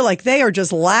like I feel like they are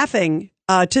just laughing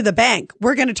to the bank.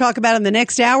 We're going to talk about in the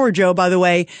next hour, Joe, by the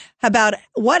way, about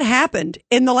what happened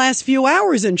in the last few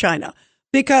hours in China,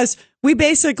 because we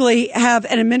basically have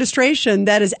an administration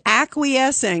that is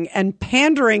acquiescing and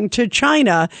pandering to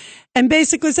China and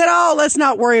basically said, oh, let's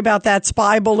not worry about that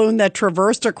spy balloon that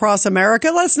traversed across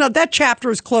America. Let's not, that chapter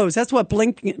is closed. That's what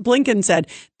Blinken said.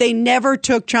 They never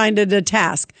took China to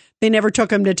task. They never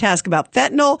took him to task about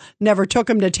fentanyl, never took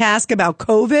him to task about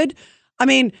COVID. I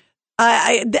mean,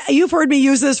 you've heard me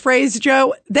use this phrase,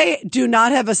 Joe. They do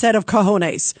not have a set of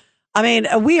cojones. I mean,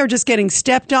 we are just getting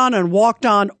stepped on and walked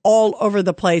on all over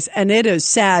the place. And it is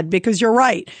sad because you're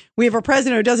right. We have a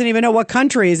president who doesn't even know what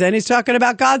country he's in. He's talking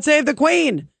about God save the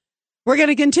Queen. We're going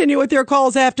to continue with your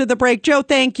calls after the break. Joe,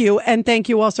 thank you. And thank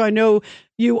you also. I know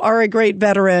you are a great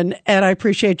veteran and I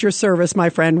appreciate your service, my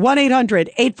friend.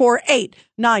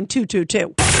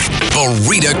 1-800-848-9222. The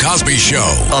Rita Cosby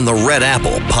Show on the Red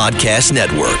Apple Podcast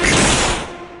Network.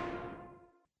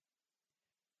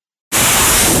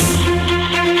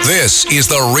 This is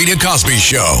the Rita Cosby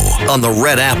Show on the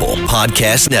Red Apple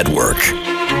Podcast Network.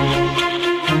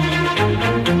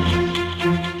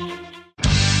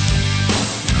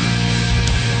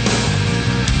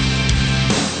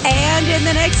 And in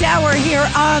the next hour here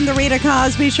on the Rita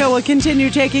Cosby Show, we'll continue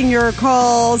taking your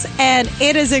calls. And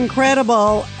it is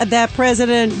incredible that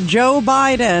President Joe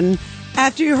Biden,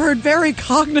 after you heard very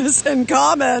cognizant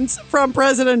comments from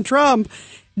President Trump,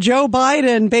 Joe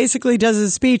Biden basically does a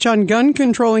speech on gun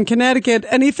control in Connecticut,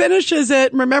 and he finishes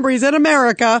it, remember, he's in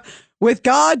America, with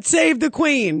God save the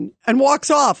Queen, and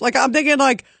walks off. Like, I'm thinking,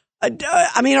 like,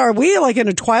 I mean, are we like in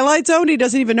a Twilight Zone? He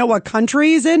doesn't even know what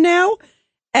country he's in now?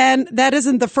 And that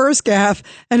isn't the first gaffe.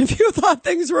 And if you thought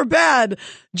things were bad,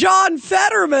 John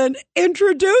Fetterman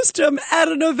introduced him at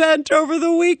an event over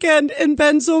the weekend in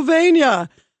Pennsylvania.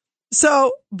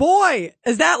 So, boy,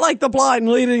 is that like the blind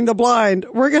leading the blind?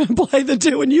 We're going to play the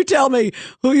two, and you tell me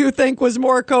who you think was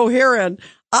more coherent.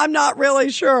 I'm not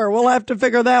really sure. We'll have to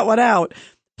figure that one out.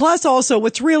 Plus, also,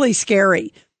 what's really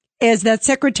scary is that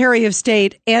Secretary of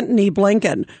State Antony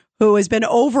Blinken, who has been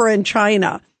over in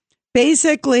China,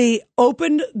 basically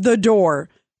opened the door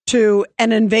to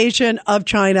an invasion of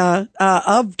China,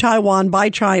 of Taiwan by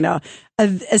China,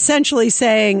 essentially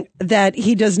saying that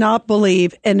he does not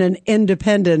believe in an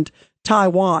independent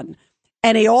Taiwan.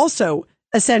 And he also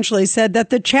essentially said that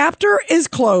the chapter is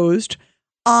closed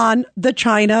on the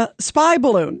China spy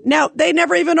balloon. Now, they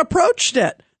never even approached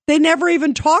it. They never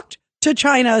even talked to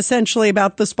China essentially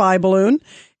about the spy balloon.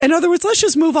 In other words, let's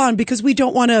just move on because we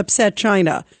don't want to upset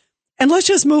China. And let's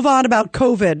just move on about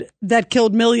COVID that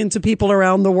killed millions of people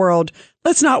around the world.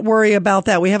 Let's not worry about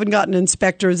that. We haven't gotten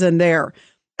inspectors in there.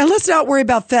 And let's not worry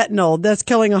about fentanyl that's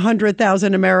killing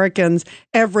 100,000 Americans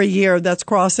every year that's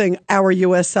crossing our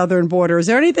U.S. southern border. Is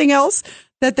there anything else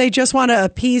that they just want to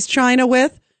appease China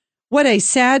with? What a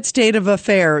sad state of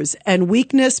affairs, and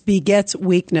weakness begets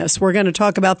weakness. We're going to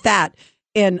talk about that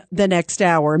in the next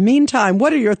hour. Meantime,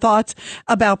 what are your thoughts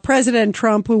about President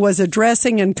Trump, who was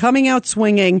addressing and coming out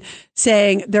swinging,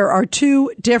 saying there are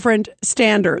two different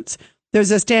standards?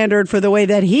 There's a standard for the way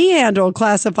that he handled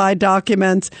classified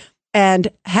documents and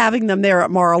having them there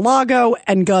at Mar-a-Lago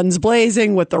and guns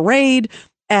blazing with the raid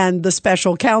and the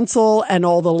special counsel and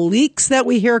all the leaks that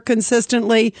we hear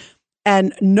consistently,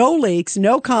 and no leaks,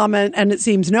 no comment, and it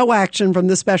seems no action from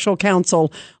the special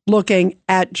counsel looking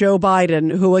at Joe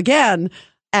Biden, who, again,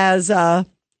 as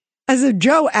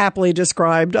Joe aptly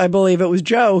described, I believe it was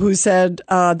Joe who said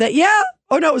that,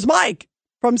 it was Mike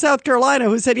from South Carolina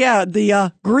who said,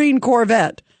 the green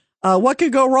Corvette. What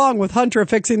could go wrong with Hunter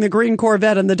fixing the green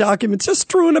Corvette and the documents just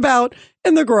strewn about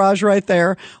in the garage right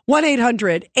there?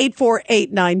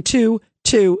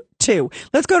 1-800-848-9222.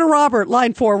 Let's go to Robert,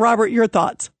 line 4. Robert, your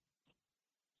thoughts.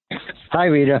 Hi,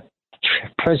 Rita.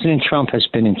 President Trump has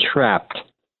been entrapped.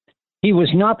 He was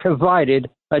not provided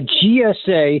a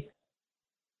GSA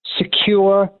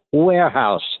secure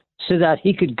warehouse so that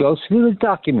he could go through the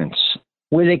documents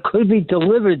where they could be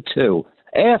delivered to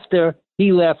after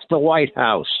he left the White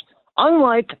House,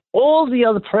 unlike all the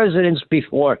other presidents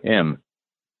before him.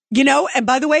 You know, and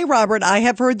by the way, Robert, I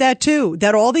have heard that too,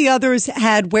 that all the others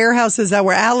had warehouses that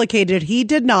were allocated. He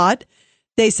did not.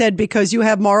 They said, because you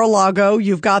have Mar-a-Lago,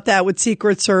 you've got that with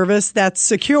Secret Service, that's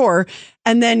secure.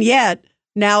 And then yet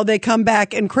now they come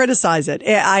back and criticize it.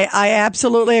 I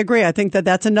absolutely agree. I think that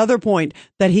that's another point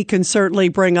that he can certainly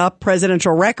bring up.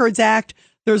 Presidential Records Act,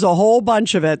 There's a whole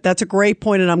bunch of it. That's a great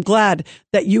point, and I'm glad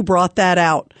that you brought that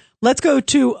out. Let's go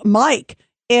to Mike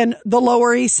in the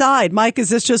Lower East Side. Mike, is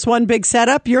this just one big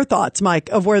setup? Your thoughts, Mike,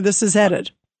 of where this is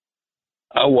headed?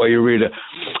 Well, you Rita.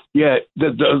 Yeah,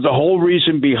 the whole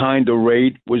reason behind the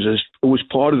raid was it was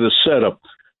part of the setup.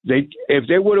 If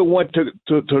they would have went to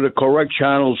the correct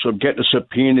channels of getting a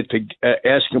subpoena to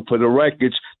asking for the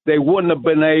records, they wouldn't have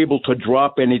been able to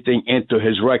drop anything into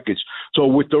his records. So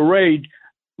with the raid,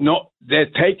 no, they're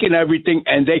taking everything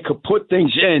and they could put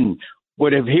things in.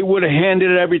 But if he would have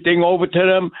handed everything over to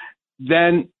them,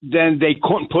 then they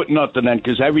couldn't put nothing in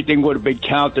because everything would have been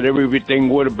counted, everything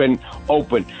would have been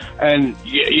open, and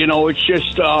it's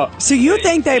just. So you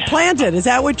think they planted? Is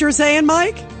that what you're saying,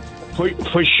 Mike?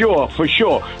 For sure.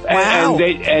 Wow.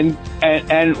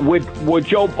 And with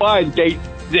Joe Biden,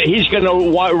 he's going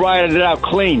to write it out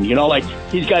clean. Like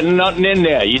he's got nothing in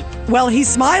there. Well, he's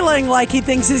smiling like he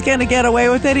thinks he's going to get away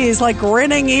with it. He's like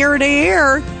grinning ear to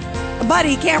ear. But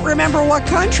he can't remember what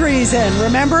country he's in.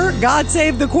 Remember? God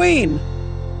save the Queen.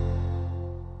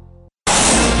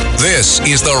 This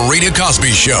is the Rita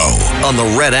Cosby Show on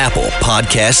the Red Apple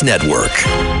Podcast Network.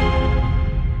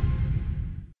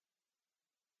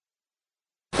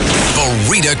 The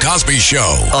Rita Cosby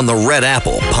Show on the Red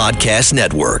Apple Podcast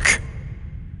Network.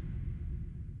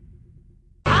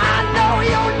 I know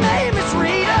your name is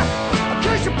Rita,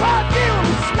 'cause your perfume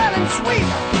is smelling sweet.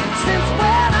 Since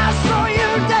when I saw you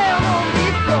down on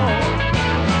the floor.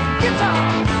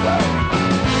 Guitar.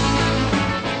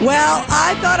 Well,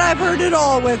 I thought I've heard it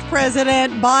all with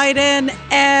President Biden,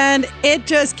 and it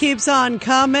just keeps on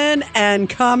coming and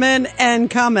coming and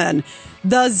coming.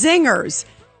 The zingers.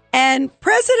 And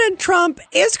President Trump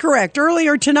is correct.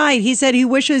 Earlier tonight, he said he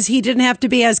wishes he didn't have to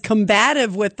be as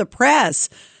combative with the press.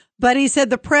 But he said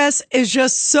the press is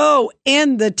just so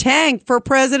in the tank for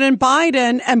President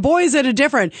Biden. And boy, is it a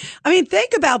different. I mean,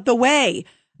 think about the way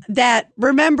that,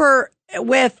 remember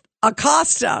with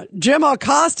Acosta, Jim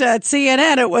Acosta at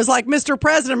CNN, it was like, Mr.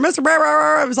 President, Mr.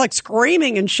 It was like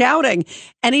screaming and shouting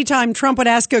anytime Trump would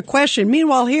ask a question.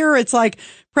 Meanwhile, here it's like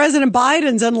President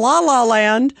Biden's in La La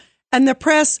Land. And the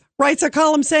press writes a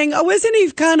column saying, oh, isn't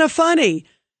he kind of funny?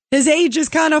 His age is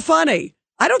kind of funny.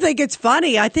 I don't think it's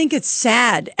funny. I think it's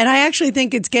sad. And I actually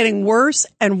think it's getting worse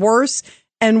and worse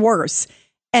and worse.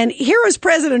 And here is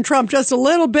President Trump just a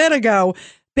little bit ago,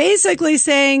 basically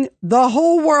saying the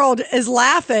whole world is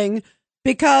laughing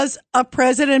because of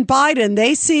President Biden.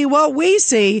 They see what we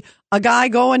see, a guy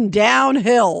going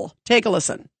downhill. Take a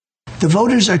listen. The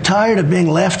voters are tired of being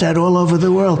laughed at all over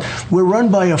the world. We're run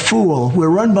by a fool. We're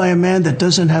run by a man that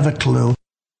doesn't have a clue.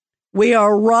 We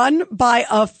are run by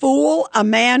a fool, a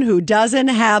man who doesn't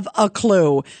have a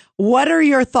clue. What are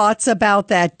your thoughts about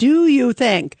that? Do you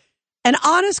think, an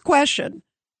honest question,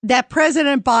 that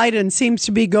President Biden seems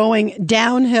to be going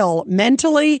downhill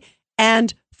mentally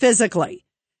and physically?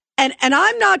 And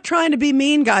I'm not trying to be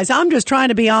mean, guys. I'm just trying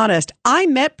to be honest. I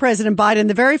met President Biden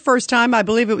the very first time, I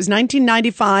believe it was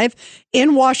 1995,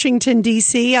 in Washington,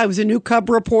 D.C. I was a new cub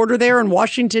reporter there in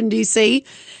Washington, D.C.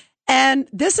 And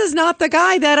this is not the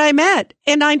guy that I met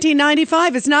in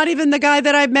 1995. It's not even the guy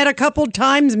that I've met a couple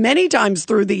times, many times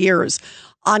through the years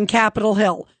on Capitol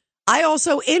Hill. I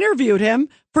also interviewed him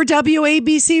for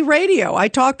WABC Radio. I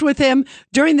talked with him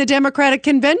during the Democratic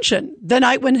convention, the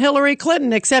night when Hillary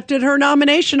Clinton accepted her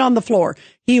nomination on the floor.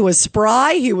 He was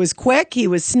spry. He was quick. He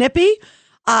was snippy.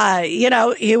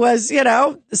 He was,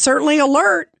 certainly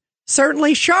alert,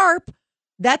 certainly sharp.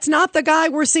 That's not the guy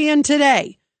we're seeing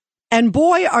today. And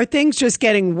boy, are things just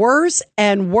getting worse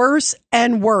and worse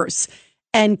and worse.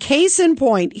 And case in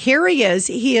point, here he is.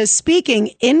 He is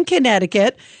speaking in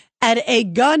Connecticut at a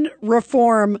gun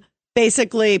reform,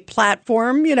 basically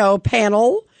platform,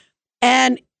 panel.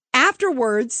 And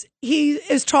afterwards, he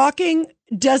is talking,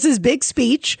 does his big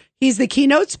speech. He's the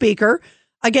keynote speaker.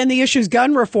 Again, the issue is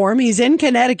gun reform. He's in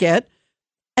Connecticut.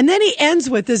 And then he ends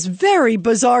with this very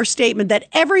bizarre statement that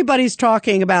everybody's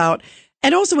talking about.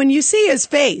 And also when you see his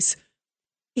face,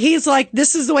 he's like,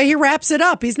 this is the way he wraps it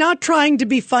up. He's not trying to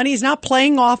be funny. He's not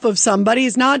playing off of somebody.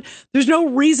 There's no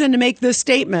reason to make this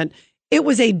statement. It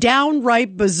was a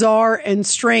downright bizarre and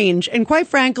strange, and quite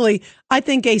frankly, I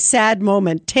think a sad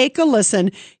moment. Take a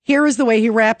listen. Here is the way he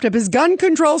wrapped up his gun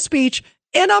control speech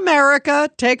in America.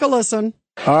 Take a listen.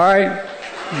 All right.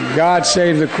 God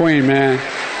save the Queen, man.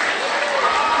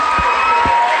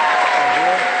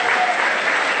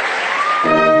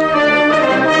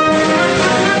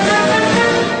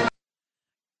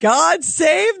 God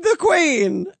save the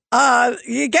Queen.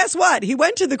 Guess what? He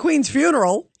went to the Queen's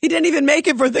funeral. He didn't even make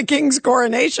it for the king's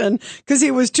coronation because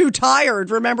he was too tired.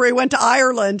 Remember, he went to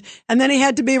Ireland and then he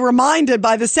had to be reminded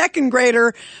by the second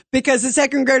grader because the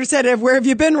second grader said, where have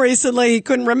you been recently? He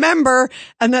couldn't remember.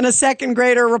 And then a second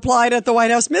grader replied at the White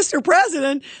House, Mr.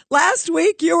 President, last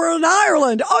week you were in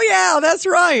Ireland. Oh, yeah, that's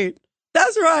right.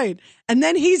 That's right. And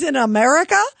then he's in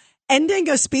America ending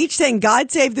a speech saying,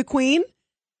 God save the Queen.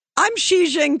 I'm Xi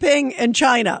Jinping in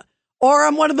China. Or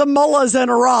I'm one of the mullahs in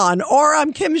Iran, or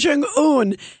I'm Kim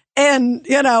Jong-un in,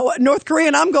 North Korea.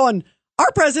 And I'm going,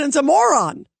 our president's a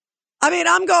moron. I mean,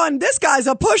 I'm going, this guy's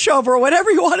a pushover.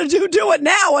 Whatever you want to do it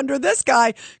now under this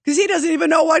guy, because he doesn't even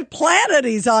know what planet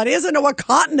he's on. He doesn't know what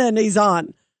continent he's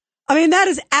on. I mean, that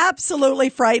is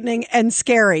absolutely frightening and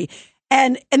scary.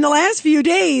 And in the last few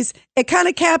days, it kind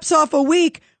of caps off a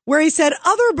week where he said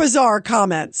other bizarre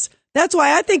comments. That's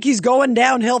why I think he's going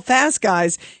downhill fast,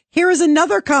 guys. Here is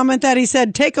another comment that he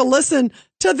said. Take a listen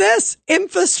to this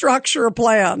infrastructure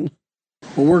plan.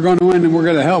 Well, we're going to win and we're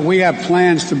going to help. We have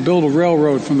plans to build a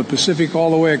railroad from the Pacific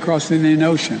all the way across the Indian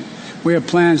Ocean. We have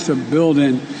plans to build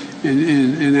in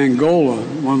Angola,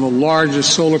 one of the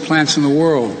largest solar plants in the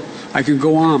world. I could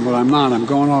go on, but I'm not. I'm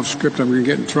going off script. I'm going to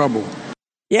get in trouble.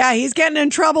 Yeah, he's getting in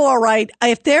trouble, all right.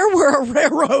 If there were a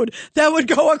railroad that would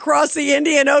go across the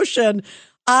Indian Ocean,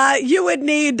 you would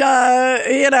need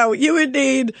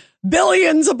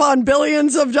billions upon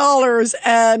billions of dollars,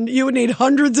 and you would need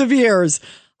hundreds of years.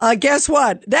 Guess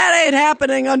what? That ain't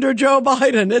happening under Joe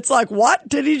Biden. It's like, what?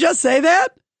 Did he just say that?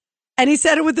 And he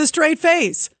said it with a straight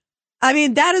face. I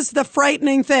mean, that is the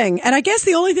frightening thing. And I guess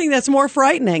the only thing that's more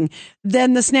frightening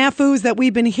than the snafus that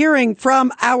we've been hearing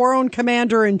from our own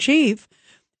commander in chief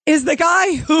is the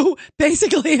guy who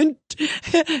basically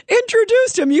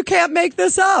introduced him. You can't make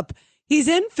this up. He's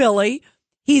in Philly.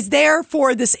 He's there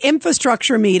for this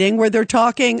infrastructure meeting where they're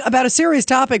talking about a serious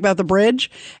topic about the bridge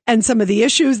and some of the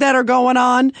issues that are going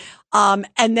on.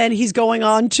 And then he's going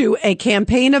on to a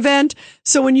campaign event.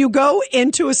 So when you go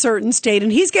into a certain state,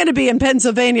 and he's going to be in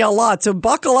Pennsylvania a lot. So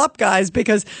buckle up, guys,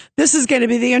 because this is going to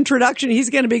be the introduction.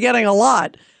 He's going to be getting a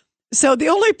lot. So the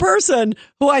only person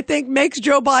who I think makes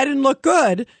Joe Biden look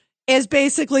good is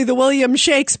basically the William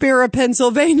Shakespeare of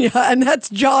Pennsylvania, and that's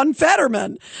John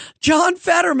Fetterman. John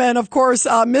Fetterman, of course,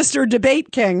 Mr.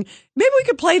 Debate King. Maybe we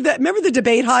could play that. Remember the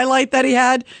debate highlight that he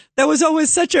had? That was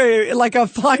always such a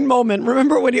fine moment.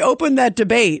 Remember when he opened that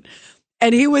debate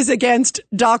and he was against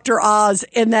Dr. Oz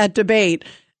in that debate?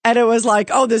 And it was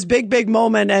like, oh, this big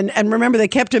moment. And remember, they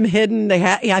kept him hidden.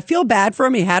 I feel bad for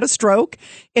him. He had a stroke.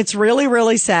 It's really,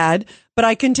 really sad. But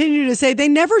I continue to say they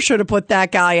never should have put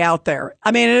that guy out there.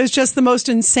 I mean, it was just the most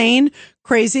insane,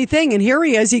 crazy thing. And here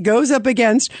he is. He goes up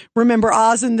against, remember,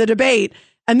 Oz in the debate.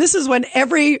 And this is when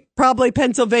every probably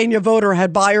Pennsylvania voter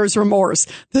had buyer's remorse.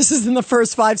 This is in the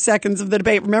first 5 seconds of the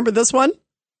debate. Remember this one?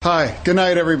 Hi. Good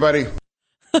night, everybody.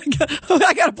 I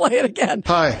got to play it again.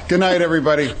 Hi. Good night,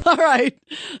 everybody. All right.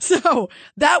 So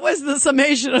that was the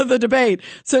summation of the debate.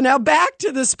 So now back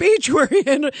to the speech where he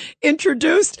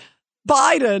introduced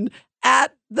Biden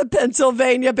at the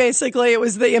Pennsylvania. Basically, it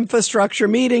was the infrastructure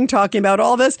meeting talking about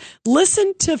all this.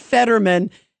 Listen to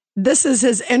Fetterman. This is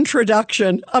his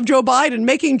introduction of Joe Biden,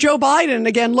 making Joe Biden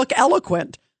again look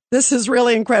eloquent. This is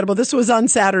really incredible. This was on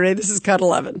Saturday. This is cut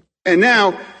 11. And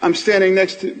now I'm standing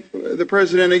next to the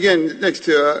president again, next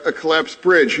to a collapsed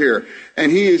bridge here.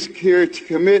 And he is here to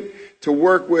commit to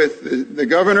work with the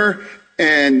governor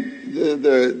and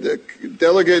the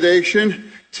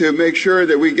delegation to make sure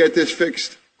that we get this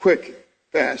fixed quick,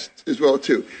 fast as well,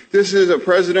 too. This is a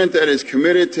president that is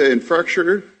committed to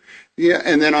infrastructure. Yeah,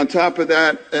 and then on top of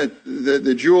that,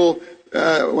 the dual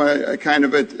kind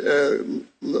of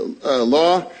a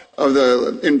law of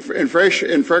the inflation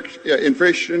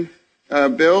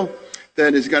bill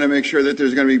that is going to make sure that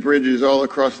there's going to be bridges all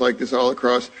across like this, all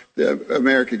across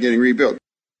America getting rebuilt.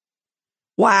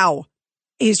 Wow.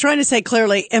 He's trying to say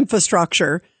clearly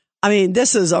infrastructure. I mean,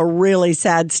 this is a really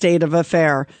sad state of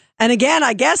affair. And again,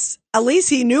 I guess at least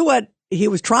he knew what he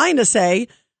was trying to say.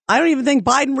 I don't even think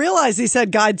Biden realized he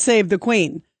said, God save the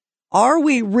Queen. Are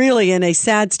we really in a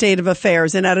sad state of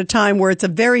affairs and at a time where it's a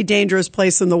very dangerous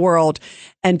place in the world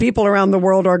and people around the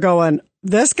world are going,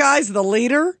 this guy's the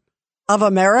leader of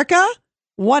America?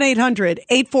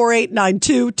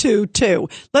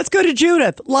 1-800-848-9222. Let's go to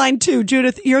Judith, line 2.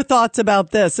 Judith, your thoughts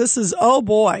about this. This is, oh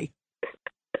boy.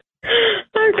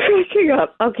 I'm cracking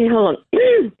up. Okay, hold on.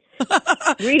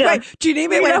 Rita. Wait, do you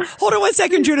need me? Rita. Wait, hold on 1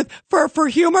 second, Judith. For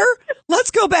humor, let's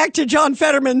go back to John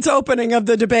Fetterman's opening of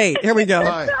the debate. Here we go.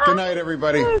 Hi. Good night,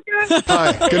 everybody.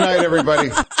 Hi. Good night, everybody.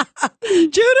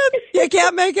 Judith, you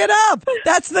can't make it up.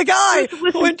 That's the guy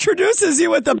who introduces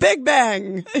you with the Big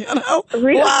Bang. You know?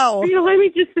 Rita, wow. Rita, let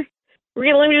me just say,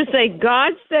 Rita, let me just say,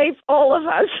 God save all of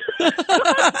us.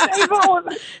 God save all of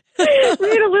us.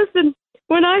 Rita, listen,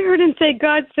 when I heard him say,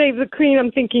 God save the Queen,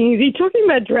 I'm thinking, is he talking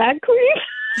about drag queens?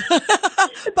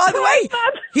 By the way,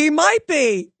 he might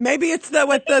be. Maybe it's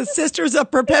with the Sisters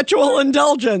of Perpetual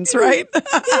Indulgence, right?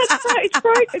 It's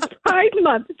right. It's Pride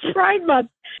Month. It's Pride Month.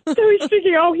 So he's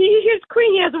thinking, he's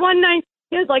Queen. He has one night.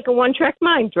 He has like a one-track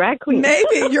mind, drag queen.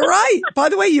 Maybe you're right. By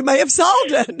the way, you may have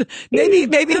solved it. Maybe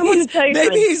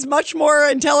he's much more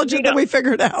intelligent than we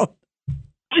figured out.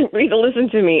 Rita, listen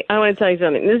to me. I want to tell you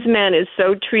something. This man is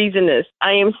so treasonous.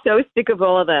 I am so sick of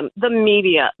all of them. The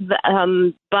media,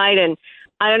 Biden.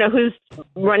 I don't know who's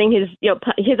running his.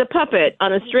 He's a puppet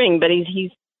on a string, but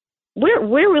he's.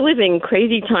 We're living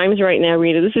crazy times right now,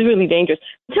 Rita. This is really dangerous.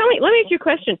 Let me ask you a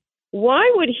question. Why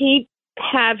would he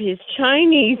have his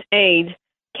Chinese aide,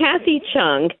 Kathy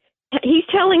Chung? He's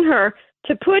telling her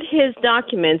to put his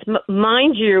documents,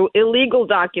 mind you, illegal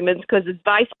documents, because the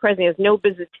vice president has no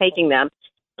business taking them,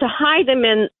 to hide them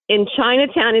in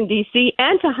Chinatown in D.C.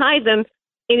 and to hide them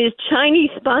in his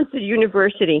Chinese-sponsored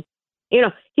university.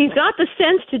 He's got the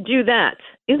sense to do that.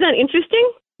 Isn't that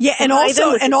interesting? Yeah, and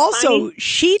also,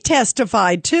 she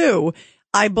testified too,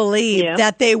 I believe,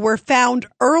 that they were found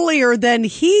earlier than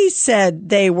he said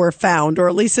they were found, or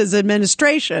at least his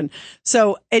administration.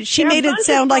 So she made it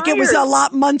sound like it was a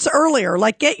lot months earlier.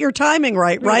 Like, get your timing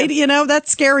right?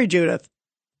 That's scary, Judith.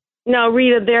 No,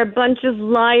 Rita, they're a bunch of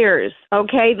liars,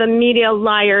 okay? The media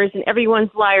liars and everyone's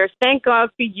liars. Thank God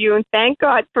for you and thank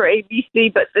God for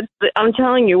ABC, but I'm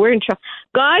telling you, we're in trouble.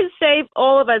 God save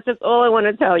all of us. That's all I want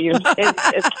to tell you.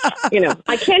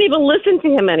 I can't even listen to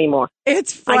him anymore.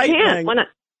 It's frightening. I can't. Why not?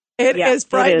 It is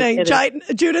frightening. It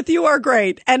is. Judith, you are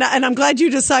great. And I'm glad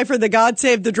you deciphered the God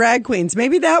Save the Drag Queens.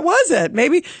 Maybe that was it.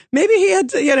 Maybe he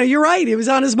had, you're right. He was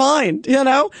on his mind,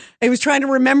 He was trying to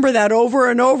remember that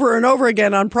over and over and over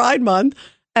again on Pride Month.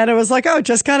 And it was like, it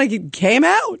just kind of came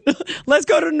out. Let's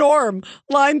go to Norm.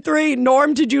 Line 3.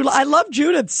 Norm, I love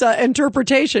Judith's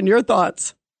interpretation. Your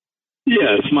thoughts?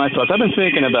 Yes, my thoughts. I've been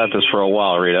thinking about this for a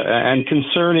while, Rita. And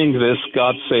concerning this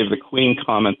God Save the Queen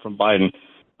comment from Biden,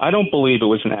 I don't believe it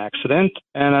was an accident,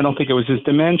 and I don't think it was his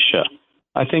dementia.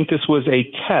 I think this was a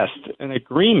test, an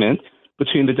agreement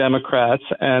between the Democrats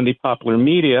and the popular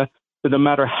media that no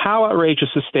matter how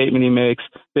outrageous a statement he makes,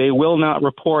 they will not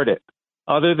report it.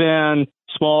 Other than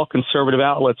small conservative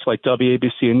outlets like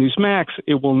WABC and Newsmax,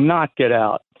 it will not get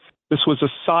out. This was a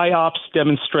psyops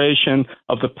demonstration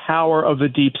of the power of the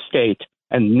deep state,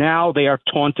 and now they are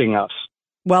taunting us.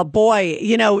 Well, boy,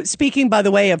 speaking, by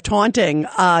the way, of taunting,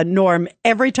 Norm,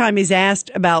 every time he's asked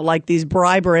about like these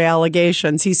bribery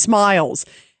allegations, he smiles.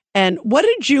 And what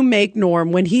did you make,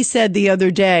 Norm, when he said the other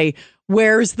day,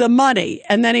 where's the money?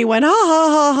 And then he went, ha,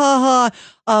 ha, ha, ha,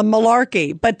 ha,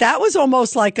 malarkey. But that was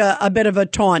almost like a bit of a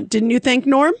taunt. Didn't you think,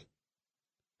 Norm?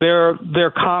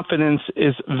 Their confidence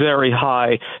is very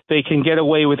high. They can get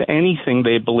away with anything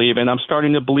they believe, and I'm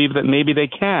starting to believe that maybe they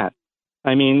can't.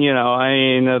 I mean,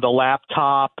 the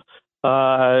laptop,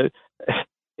 it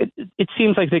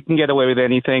seems like they can get away with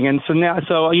anything. And so now,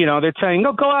 they're saying,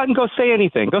 go out and go say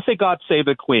anything. Go say, God save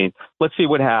the Queen. Let's see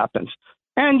what happens.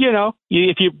 And,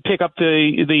 if you pick up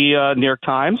the New York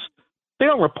Times, they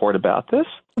don't report about this.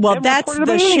 Well, that's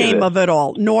the shame of it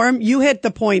all. Norm, you hit the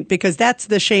point because that's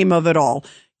the shame of it all.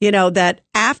 That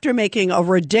after making a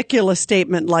ridiculous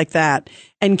statement like that,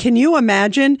 and can you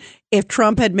imagine if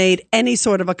Trump had made any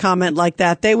sort of a comment like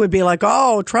that, they would be like,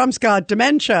 oh, Trump's got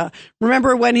dementia.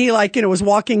 Remember when he was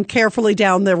walking carefully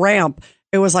down the ramp?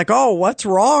 It was like, oh, what's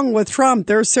wrong with Trump?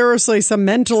 There's seriously some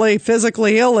mentally,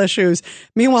 physically ill issues.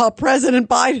 Meanwhile, President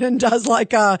Biden does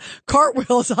like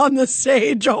cartwheels on the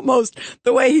stage, almost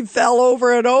the way he fell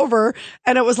over and over.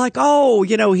 And it was like, oh,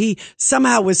 he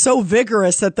somehow was so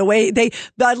vigorous that the way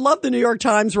I love the New York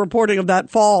Times reporting of that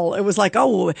fall. It was like,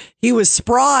 oh, he was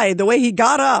spry the way he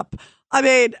got up. I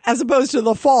mean, as opposed to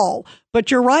the fall.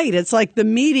 But you're right. It's like the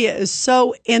media is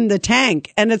so in the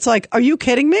tank. And it's like, are you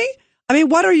kidding me? I mean,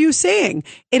 what are you seeing?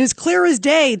 It is clear as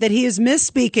day that he is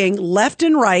misspeaking left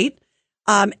and right.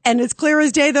 And it's clear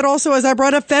as day that also, as I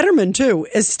brought up, Fetterman, too,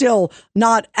 is still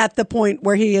not at the point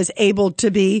where he is able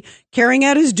to be carrying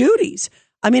out his duties.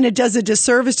 I mean, it does a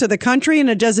disservice to the country and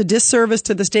it does a disservice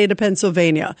to the state of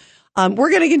Pennsylvania.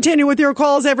 We're going to continue with your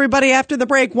calls, everybody, after the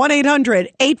break.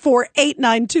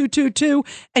 1-800-848-9222.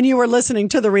 And you are listening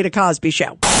to The Rita Cosby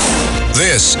Show.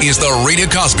 This is The Rita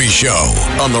Cosby Show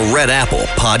on the Red Apple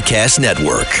Podcast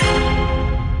Network.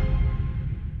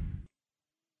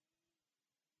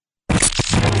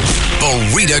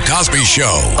 The Rita Cosby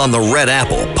Show on the Red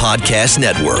Apple Podcast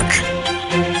Network.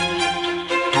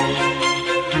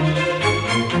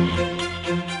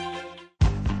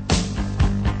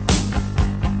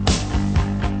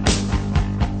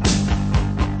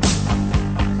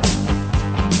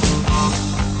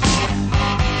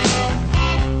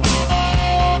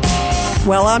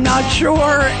 Well, I'm not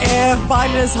sure if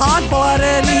Biden is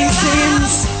hot-blooded. He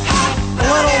seems a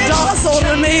little docile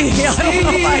to me. I don't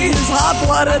know if he's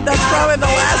hot-blooded. That's probably the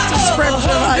last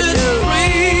description I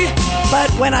use.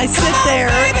 But when I sit there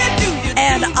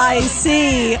and I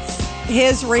see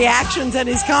his reactions and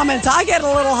his comments, I get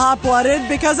a little hot-blooded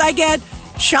because I get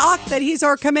shocked that he's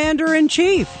our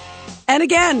commander-in-chief. And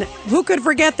again, who could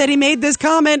forget that he made this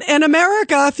comment in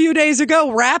America a few days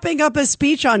ago, wrapping up a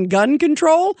speech on gun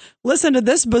control? Listen to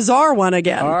this bizarre one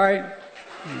again. All right.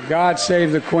 God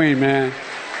save the Queen, man.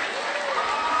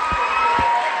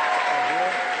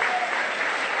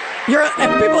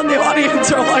 And people in the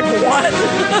audience are like, what?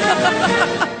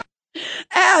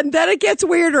 And then it gets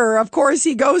weirder. Of course,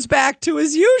 he goes back to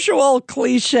his usual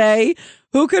cliche.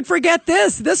 Who could forget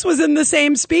this? This was in the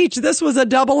same speech. This was a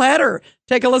doubleheader.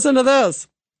 Take a listen to this.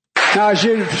 Now, as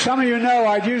some of you know,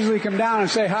 I'd usually come down and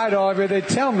say hi to all of you. They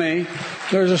tell me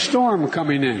there's a storm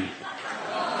coming in.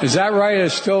 Is that right?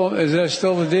 Is that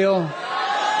still the deal?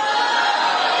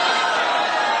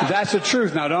 That's the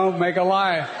truth. Now, don't make a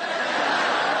lie.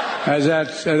 As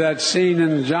that scene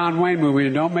in the John Wayne movie,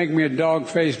 don't make me a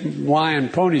dog-faced lion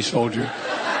pony soldier.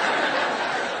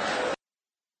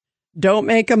 Don't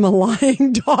make him a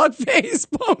lying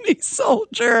dog-faced pony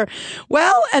soldier.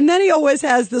 Well, and then he always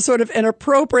has the sort of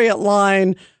inappropriate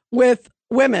line with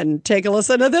women. Take a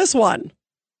listen to this one.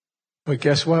 But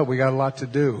guess what? We got a lot to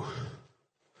do.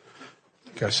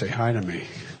 You gotta say hi to me.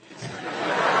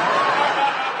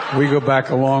 We go back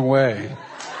a long way.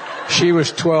 She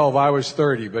was 12, I was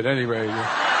 30, but anyway,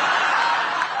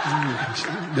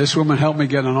 this woman helped me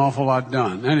get an awful lot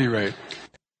done. Anyway.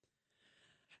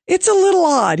 It's a little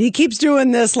odd. He keeps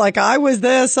doing this like, I was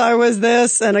this.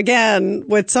 And again,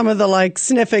 with some of the like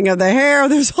sniffing of the hair,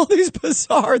 there's all these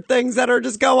bizarre things that are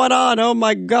just going on. Oh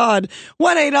my God.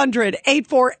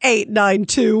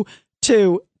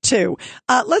 1-800-848-9222.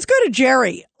 Let's go to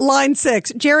Jerry, line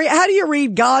 6. Jerry, how do you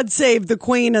read God Save the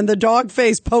Queen and the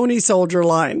dog-faced pony soldier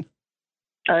line?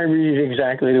 I read it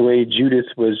exactly the way Judith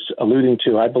was alluding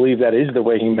to. I believe that is the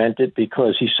way he meant it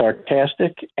because he's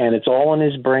sarcastic and it's all in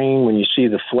his brain when you see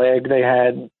the flag they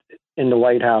had in the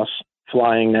White House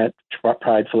flying that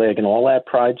pride flag and all that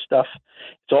pride stuff.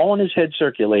 It's all in his head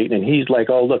circulating and he's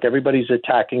like, oh, look, everybody's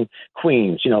attacking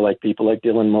queens, like people like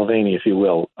Dylan Mulvaney, if you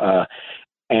will.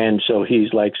 And so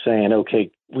he's like saying, okay,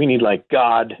 we need like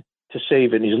God to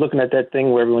save it. And he's looking at that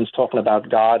thing where everyone's talking about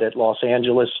God at Los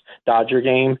Angeles Dodger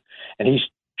game. And he's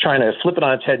trying to flip it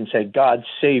on its head and say, God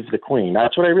save the Queen.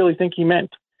 That's what I really think he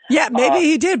meant. Yeah, maybe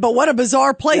he did. But what a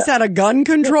bizarre place at a gun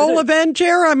control event,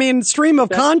 Jer. I mean, stream of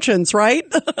conscience, right?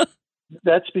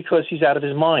 That's because he's out of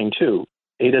his mind, too.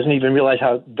 He doesn't even realize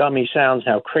how dumb he sounds,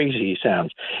 how crazy he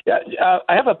sounds. I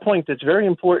have a point that's very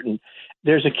important.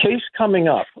 There's a case coming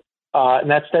up. And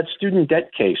that's that student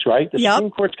debt case, right? The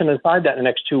Supreme Court's going to decide that in the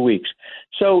next 2 weeks.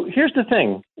 So here's the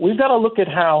thing. We've got to look at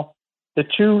how the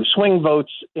two swing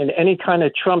votes in any kind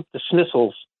of Trump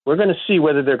dismissals, we're going to see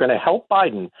whether they're going to help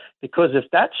Biden. Because if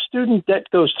that student debt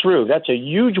goes through, that's a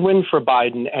huge win for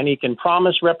Biden, and he can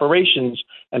promise reparations,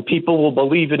 and people will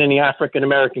believe it in the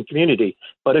African-American community.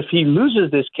 But if he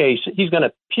loses this case, he's going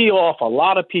to peel off a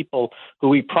lot of people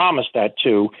who he promised that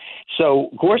to. So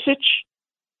Gorsuch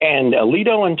and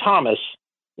Alito and Thomas,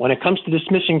 when it comes to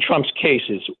dismissing Trump's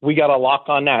cases, we got a lock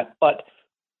on that. But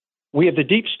we have the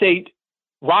deep state,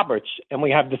 Roberts, and we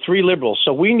have the three liberals.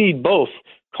 So we need both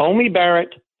Comey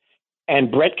Barrett and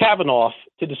Brett Kavanaugh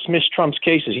to dismiss Trump's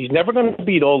cases. He's never going to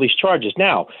beat all these charges.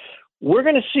 Now, we're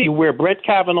going to see where Brett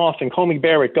Kavanaugh and Comey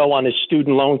Barrett go on his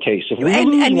student loan case. If we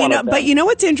lose one of them, but you know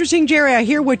what's interesting, Jerry? I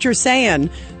hear what you're saying,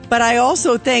 but I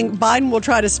also think Biden will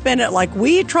try to spin it like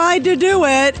we tried to do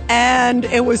it, and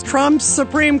it was Trump's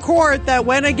Supreme Court that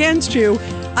went against you.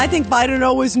 I think Biden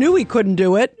always knew he couldn't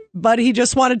do it, but he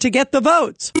just wanted to get the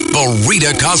votes. The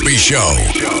Rita Cosby Show.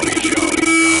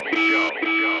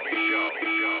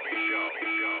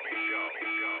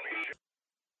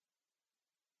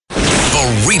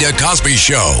 The Rita Cosby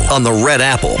Show on the Red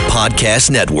Apple Podcast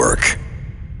Network.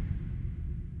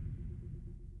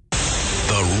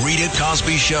 The Rita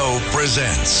Cosby Show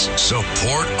presents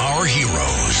Support Our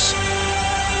Heroes.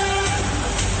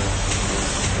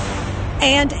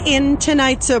 And in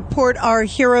tonight's Support Our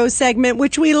Heroes segment,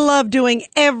 which we love doing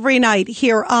every night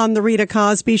here on The Rita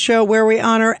Cosby Show, where we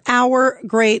honor our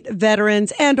great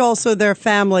veterans and also their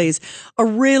families. A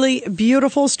really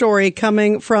beautiful story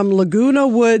coming from Laguna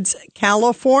Woods,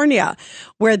 California,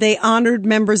 where they honored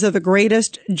members of the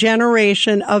greatest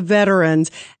generation of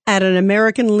veterans at an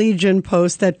American Legion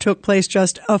post that took place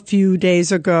just a few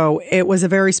days ago. It was a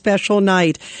very special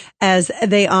night as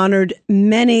they honored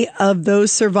many of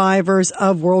those survivors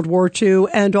of World War II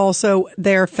and also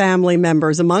their family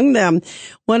members. Among them,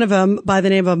 one of them by the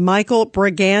name of Michael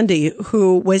Brigandy,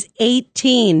 who was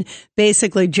 18,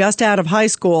 basically just out of high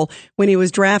school when he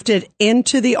was drafted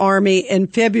into the Army in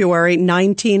February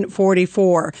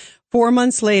 1944. 4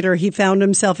 months later, he found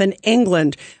himself in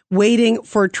England waiting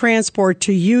for transport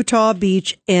to Utah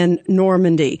Beach in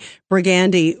Normandy.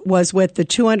 Brigandy was with the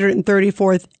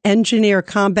 234th Engineer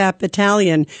Combat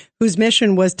Battalion, whose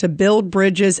mission was to build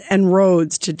bridges and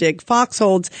roads, to dig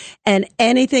foxholes, and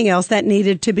anything else that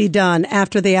needed to be done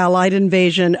after the Allied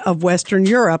invasion of Western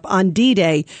Europe on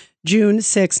D-Day, June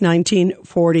 6,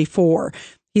 1944.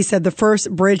 He said the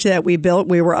first bridge that we built,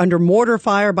 we were under mortar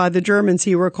fire by the Germans,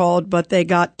 he recalled, but they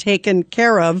got taken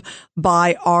care of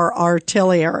by our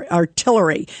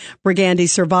artillery. Brigandy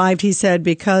survived, he said,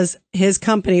 because his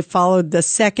company followed the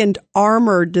 2nd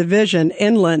Armored Division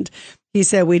inland. He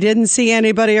said, we didn't see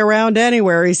anybody around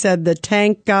anywhere. He said, the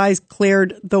tank guys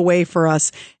cleared the way for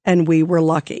us, and we were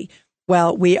lucky.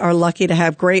 Well, we are lucky to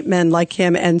have great men like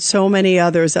him and so many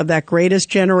others of that greatest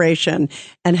generation,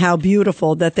 and how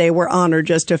beautiful that they were honored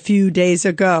just a few days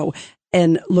ago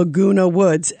in Laguna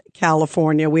Woods,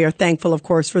 California. We are thankful, of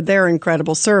course, for their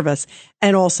incredible service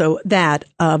and also that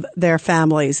of their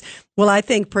families. Well, I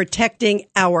think protecting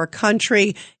our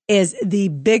country is the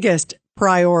biggest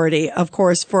priority, of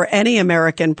course, for any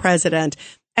American president,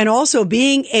 and also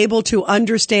being able to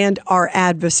understand our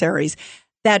adversaries.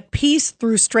 That peace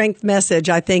through strength message,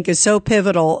 I think, is so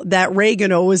pivotal that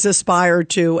Reagan always aspired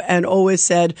to and always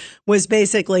said was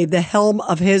basically the helm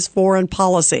of his foreign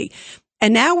policy.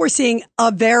 And now we're seeing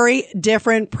a very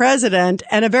different president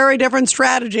and a very different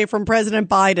strategy from President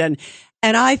Biden.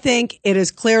 And I think it is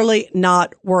clearly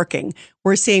not working.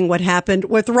 We're seeing what happened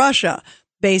with Russia,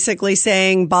 basically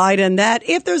saying Biden that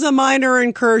if there's a minor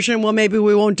incursion, well, maybe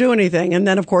we won't do anything. And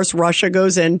then, of course, Russia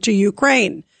goes into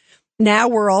Ukraine. Now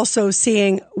we're also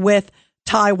seeing with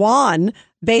Taiwan,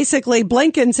 basically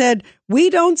Blinken said, we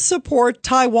don't support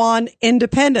Taiwan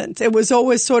independence. It was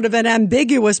always sort of an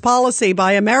ambiguous policy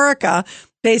by America,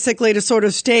 basically to sort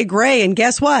of stay gray. And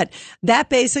guess what? That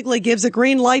basically gives a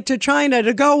green light to China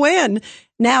to go in.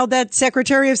 Now that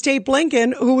Secretary of State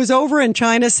Blinken, who was over in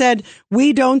China, said,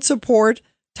 we don't support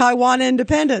Taiwan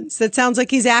independence. That sounds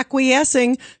like he's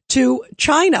acquiescing to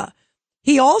China.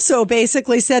 He also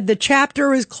basically said the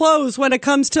chapter is closed when it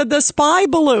comes to the spy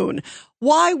balloon.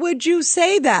 Why would you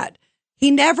say that?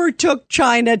 He never took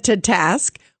China to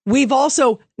task. We've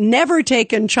also never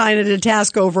taken China to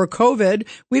task over COVID.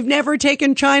 We've never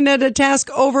taken China to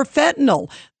task over fentanyl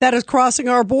that is crossing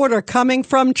our border, coming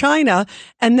from China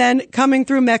and then coming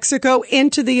through Mexico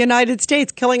into the United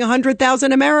States, killing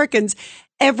 100,000 Americans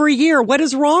every year. What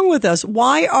is wrong with us?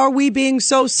 Why are we being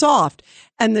so soft?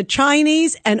 And the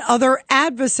Chinese and other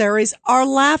adversaries are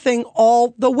laughing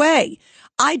all the way.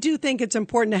 I do think it's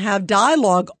important to have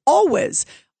dialogue always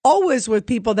with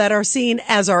people that are seen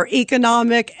as our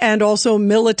economic and also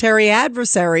military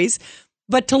adversaries.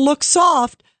 But to look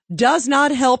soft does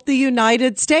not help the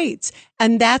United States.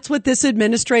 And that's what this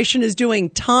administration is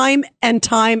doing time and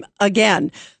time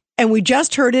again. And we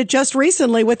just heard it just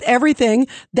recently with everything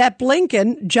that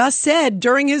Blinken just said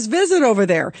during his visit over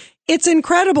there. It's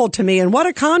incredible to me. And what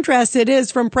a contrast it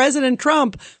is from President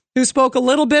Trump, who spoke a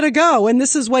little bit ago. And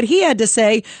this is what he had to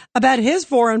say about his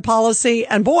foreign policy.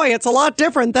 And boy, it's a lot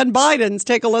different than Biden's.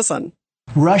 Take a listen.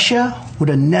 Russia would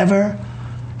have never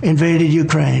invaded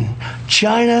Ukraine.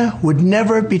 China would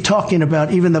never be talking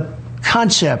about even the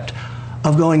concept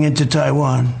of going into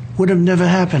Taiwan. Would have never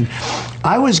happened.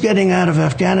 I was getting out of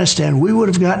Afghanistan. We would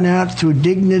have gotten out through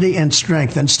dignity and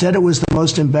strength. Instead, it was the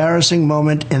most embarrassing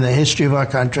moment in the history of our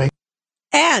country.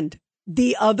 And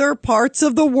the other parts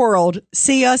of the world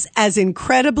see us as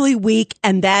incredibly weak,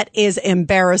 and that is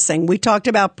embarrassing. We talked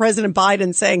about President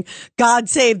Biden saying, God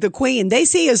save the Queen. They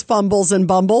see his fumbles and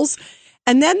bumbles.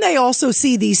 And then they also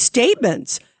see these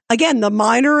statements. Again, the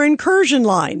minor incursion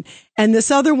line. And this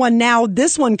other one now,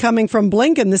 this one coming from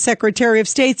Blinken, the Secretary of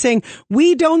State, saying,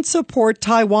 we don't support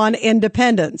Taiwan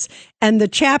independence. And the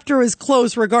chapter is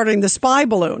closed regarding the spy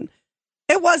balloon.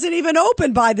 It wasn't even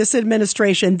opened by this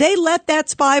administration. They let that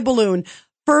spy balloon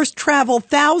first travel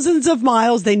thousands of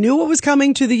miles. They knew it was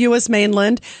coming to the U.S.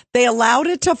 mainland. They allowed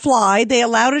it to fly. They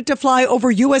allowed it to fly over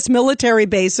U.S. military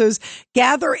bases,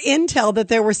 gather intel that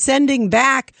they were sending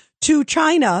back to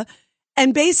China.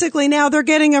 And basically now they're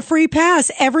getting a free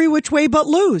pass every which way but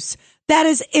loose. That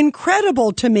is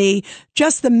incredible to me.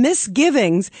 Just the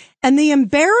misgivings and the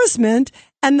embarrassment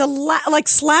and the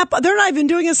slap. They're not even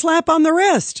doing a slap on the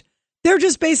wrist. They're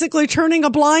just basically turning a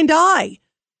blind eye.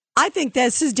 I think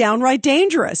this is downright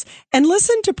dangerous. And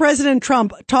listen to President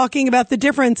Trump talking about the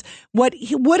difference, what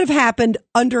would have happened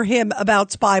under him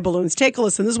about spy balloons. Take a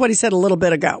listen. This is what he said a little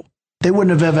bit ago. They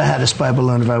wouldn't have ever had a spy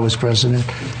balloon if I was president.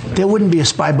 There wouldn't be a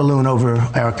spy balloon over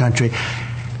our country.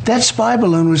 That spy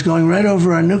balloon was going right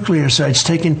over our nuclear sites,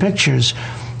 taking pictures.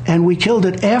 And we killed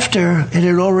it after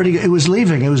it was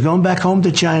leaving. It was going back home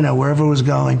to China, wherever it was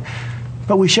going.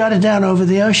 But we shot it down over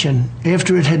the ocean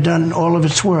after it had done all of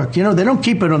its work. You know, they don't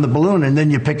keep it on the balloon and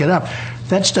then you pick it up.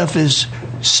 That stuff is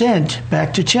sent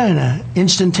back to China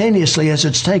instantaneously as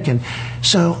it's taken.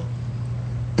 So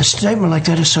a statement like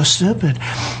that is so stupid.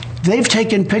 They've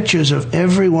taken pictures of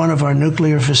every one of our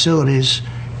nuclear facilities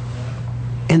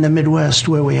in the Midwest,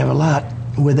 where we have a lot,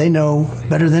 where they know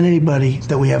better than anybody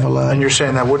that we have a lot. And you're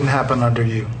saying that wouldn't happen under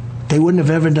you? They wouldn't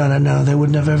have ever done it, no. They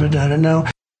wouldn't have ever done it, no.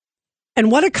 And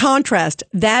what a contrast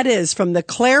that is from the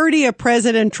clarity of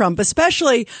President Trump,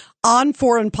 especially on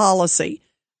foreign policy.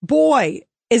 Boy,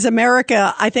 is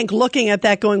America, I think, looking at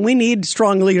that going, we need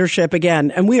strong leadership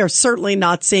again. And we are certainly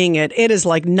not seeing it. It is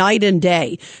like night and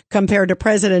day compared to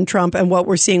President Trump and what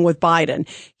we're seeing with Biden.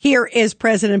 Here is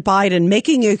President Biden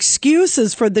making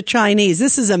excuses for the Chinese.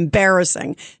 This is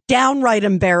embarrassing, downright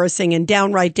embarrassing and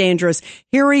downright dangerous.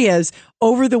 Here he is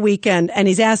over the weekend, and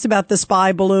he's asked about the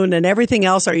spy balloon and everything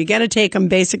else. Are you going to take him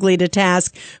basically to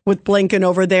task with Blinken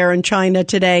over there in China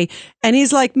today? And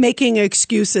he's like making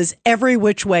excuses every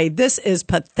which way. This is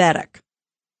pathetic.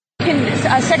 Can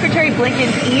Secretary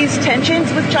Blinken ease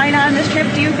tensions with China on this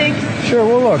trip, do you think? Sure.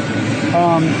 Well, look,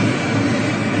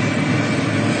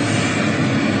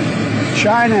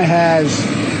 China has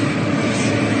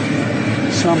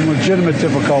some legitimate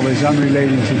difficulties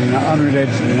unrelated to the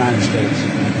United States.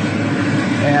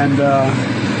 And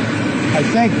I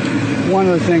think one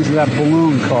of the things that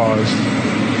balloon caused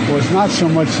was not so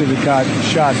much that it got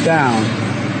shot down,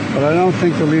 but I don't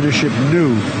think the leadership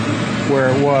knew where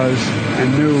it was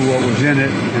and knew what was in it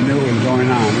and knew what was going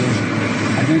on.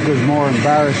 I think it was more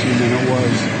embarrassing than it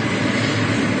was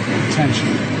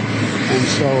intentional. And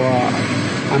so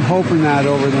I'm hoping that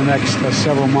over the next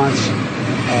several months,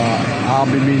 I'll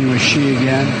be meeting with Xi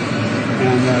again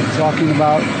and talking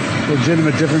about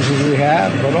legitimate differences we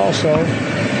have, but also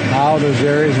how there's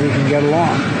areas we can get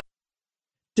along.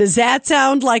 Does that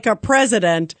sound like a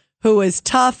president who is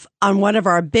tough on one of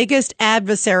our biggest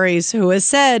adversaries who has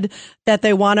said that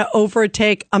they want to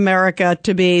overtake America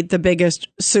to be the biggest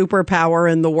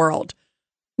superpower in the world?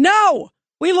 No,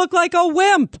 we look like a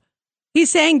wimp. He's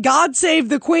saying, God save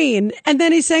the Queen. And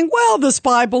then he's saying, well, the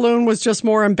spy balloon was just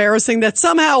more embarrassing, that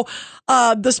somehow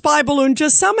the spy balloon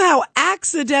just somehow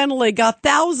accidentally got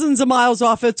thousands of miles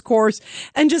off its course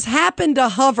and just happened to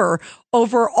hover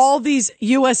over all these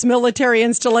U.S. military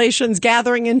installations,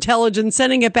 gathering intelligence,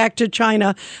 sending it back to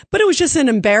China. But it was just an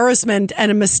embarrassment and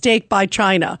a mistake by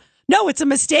China. No, it's a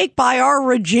mistake by our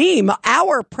regime,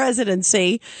 our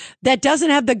presidency, that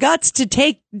doesn't have the guts to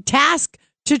take task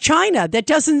to China, that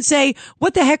doesn't say,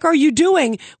 what the heck are you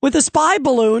doing with a spy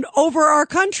balloon over our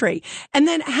country? And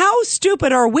then how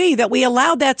stupid are we that we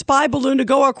allowed that spy balloon to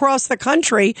go across the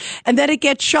country and then it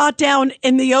gets shot down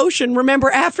in the ocean? Remember,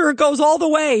 after it goes all the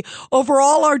way over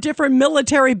all our different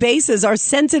military bases, our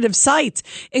sensitive sites,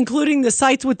 including the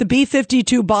sites with the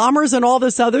B-52 bombers and all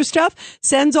this other stuff,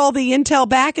 sends all the intel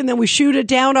back and then we shoot it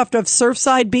down off of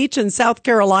Surfside Beach in South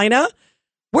Carolina.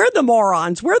 We're the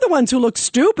morons. We're the ones who look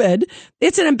stupid.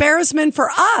 It's an embarrassment for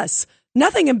us.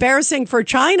 Nothing embarrassing for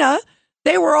China.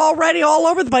 They were already all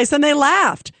over the place and they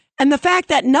laughed. And the fact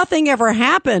that nothing ever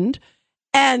happened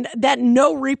and that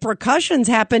no repercussions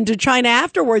happened to China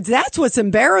afterwards, that's what's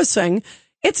embarrassing.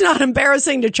 It's not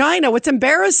embarrassing to China. What's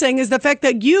embarrassing is the fact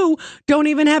that you don't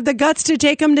even have the guts to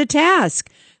take them to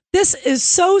task. This is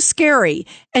so scary.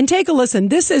 And take a listen.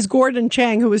 This is Gordon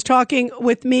Chang, who was talking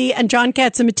with me and John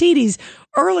Katsimatidis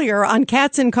earlier on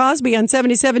Katz and Cosby on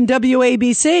 77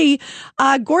 WABC.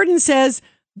 Gordon says,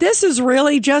 this is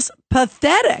really just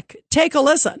pathetic. Take a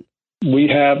listen. We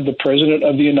have the President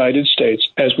of the United States,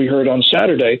 as we heard on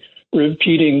Saturday,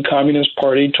 repeating Communist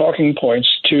Party talking points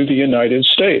to the United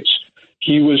States.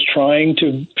 He was trying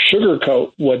to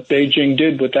sugarcoat what Beijing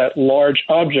did with that large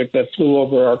object that flew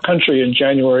over our country in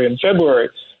January and February,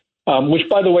 which,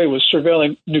 by the way, was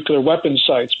surveilling nuclear weapons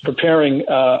sites, preparing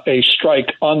a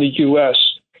strike on the U.S.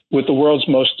 with the world's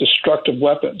most destructive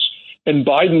weapons. And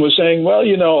Biden was saying, well,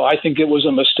 I think it was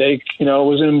a mistake. It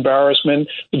was an embarrassment.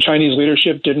 The Chinese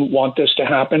leadership didn't want this to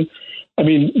happen. I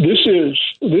mean, this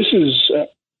is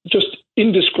just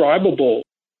indescribable.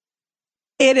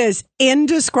 It is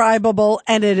indescribable,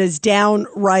 and it is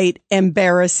downright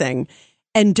embarrassing.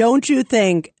 And don't you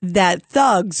think that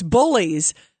thugs,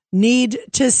 bullies, need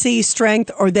to see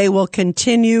strength, or they will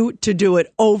continue to do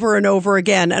it over and over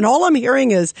again? And all I'm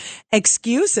hearing is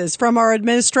excuses from our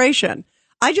administration.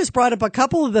 I just brought up a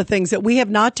couple of the things that we have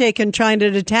not taken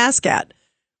China to task at.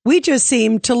 We just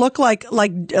seem to look like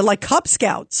Cub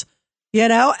Scouts, you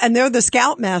know, and they're the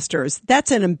scoutmasters. That's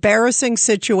an embarrassing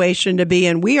situation to be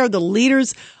in. We are the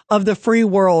leaders of the free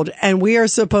world, and we are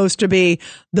supposed to be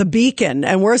the beacon,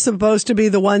 and we're supposed to be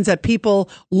the ones that people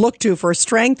look to for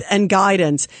strength and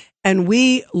guidance, and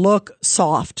we look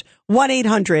soft.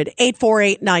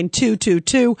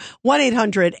 1-800-848-9222,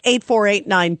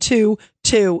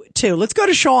 1-800-848-9222. Let's go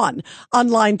to Sean on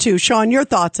line 2. Sean, your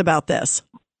thoughts about this?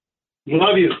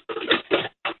 Love you.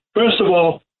 First of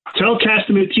all, tell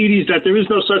Castamatidis that there is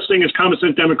no such thing as common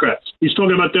sense Democrats. He's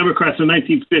talking about Democrats in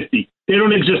 1950. They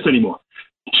don't exist anymore.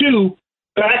 2,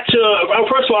 back to,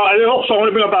 first of all, I also want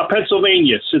to bring up about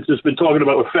Pennsylvania, since it's been talking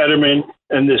about with Fetterman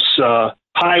and this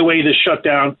highway that's shut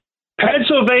down.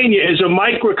 Pennsylvania is a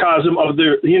microcosm of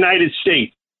the United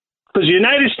States, because the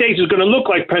United States is going to look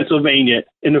like Pennsylvania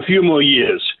in a few more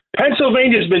years.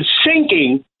 Pennsylvania has been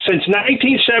sinking since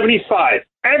 1975.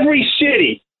 Every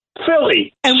city,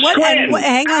 Philly, Scranton,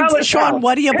 hang on, Sean,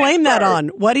 what do you blame that on?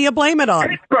 What do you blame it on?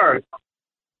 Pittsburgh.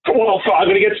 Well, I'm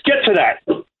going to get to that.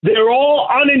 They're all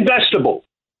uninvestable.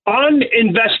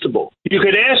 Uninvestable. You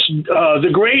could ask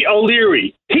the great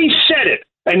O'Leary. He said it,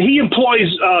 and he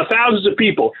employs thousands of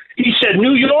people. He said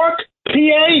New York,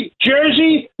 PA,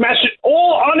 Jersey, Massachusetts,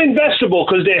 all uninvestable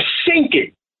because they're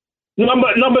sinking.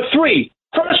 Number 3.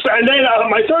 First, and then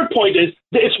my third point is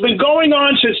it's been going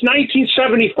on since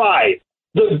 1975.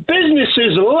 The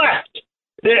businesses left.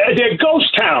 They're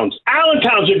ghost towns.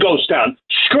 Allentown's a ghost town.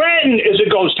 Scranton is a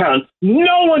ghost town.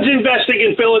 No one's investing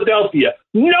in Philadelphia.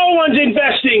 No one's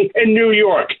investing in New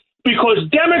York because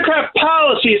Democrat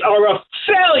policies are a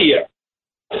failure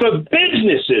for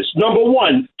businesses, number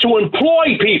one, to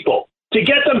employ people, to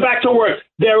get them back to work.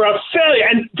 They're a failure.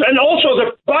 And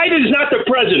also, Biden is not the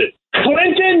president.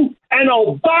 Clinton and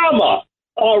Obama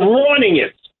are running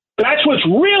it. That's what's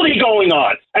really going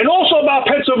on. And also about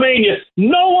Pennsylvania,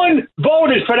 no one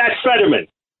voted for that Fetterman.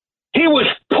 He was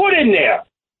put in there,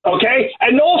 okay?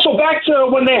 And also back to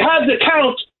when they had the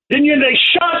count, then they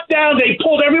shut down, they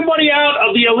pulled everybody out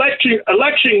of the election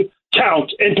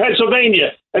count in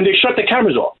Pennsylvania, and they shut the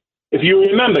cameras off. If you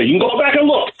remember, you can go back and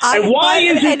look.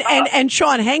 And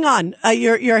Sean, hang on.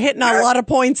 You're hitting on a lot of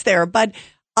points there. But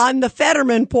on the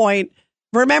Fetterman point,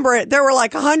 remember, there were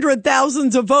like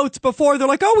 100,000 of votes before. They're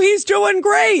like, oh, he's doing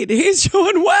great. He's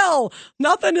doing well.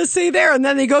 Nothing to see there. And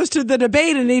then he goes to the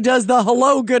debate and he does the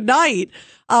hello, good night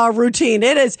routine.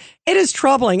 It is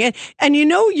troubling. And you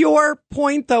know your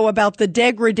point, though, about the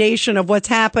degradation of what's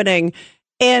happening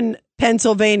in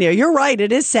Pennsylvania. You're right.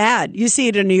 It is sad. You see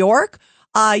it in New York.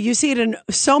 You see it in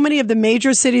so many of the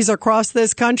major cities across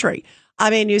this country. I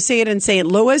mean, you see it in St.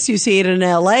 Louis. You see it in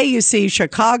L.A. You see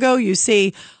Chicago. You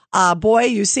see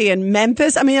you see in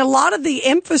Memphis. I mean, a lot of the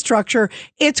infrastructure,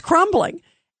 it's crumbling.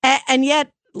 And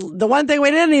yet, the one thing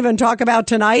we didn't even talk about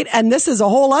tonight, and this is a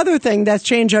whole other thing that's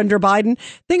changed under Biden,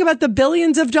 think about the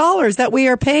billions of dollars that we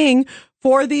are paying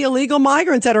for the illegal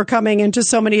migrants that are coming into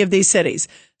so many of these cities.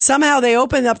 Somehow they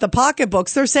opened up the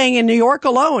pocketbooks. They're saying in New York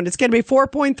alone, it's going to be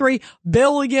 $4.3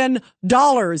 billion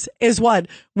is what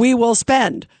we will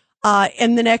spend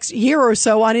in the next year or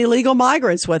so on illegal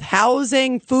migrants with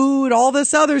housing, food, all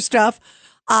this other stuff.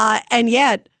 And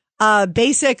yet,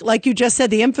 basic, like you just said,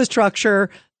 the infrastructure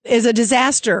is a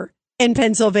disaster in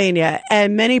Pennsylvania,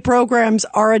 and many programs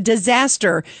are a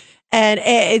disaster. And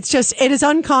it is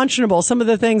unconscionable, some of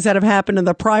the things that have happened and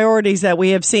the priorities that we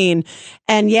have seen.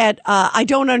 And yet, I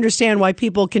don't understand why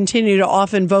people continue to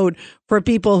often vote for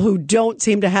people who don't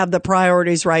seem to have the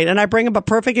priorities right. And I bring up a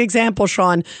perfect example,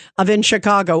 Sean, of in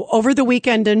Chicago. Over the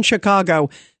weekend in Chicago,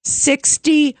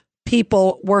 60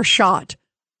 people were shot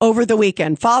over the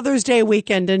weekend. Father's Day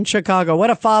weekend in Chicago. What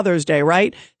a Father's Day,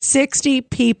 right? 60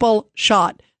 people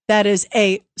shot. That is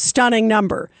a stunning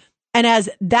number. And as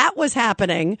that was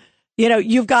happening, you know,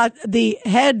 you've got the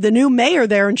new mayor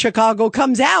there in Chicago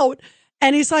comes out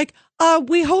and he's like,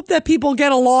 we hope that people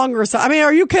get along or so. I mean,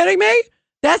 are you kidding me?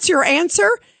 That's your answer?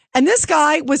 And this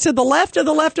guy was to the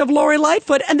left of Lori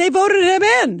Lightfoot and they voted him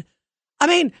in. I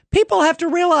mean, people have to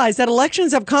realize that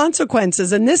elections have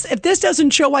consequences. And if this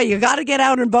doesn't show why you got to get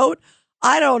out and vote,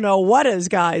 I don't know what is,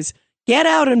 guys. Get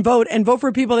out and vote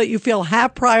for people that you feel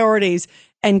have priorities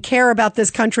and care about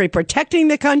this country, protecting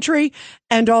the country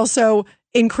and also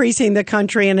increasing the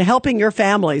country and helping your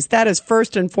families. That is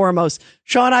first and foremost.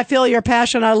 Sean, I feel your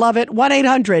passion. I love it.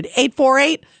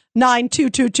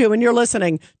 1-800-848-9222. And you're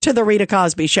listening to The Rita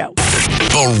Cosby Show.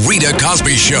 The Rita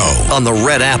Cosby Show on the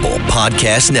Red Apple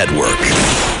Podcast Network.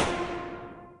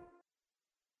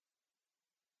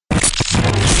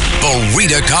 The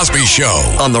Rita Cosby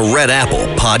Show on the Red Apple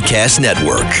Podcast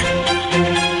Network.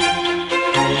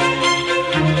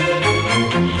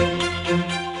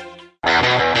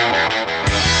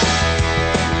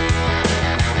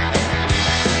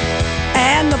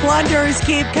 And the blunders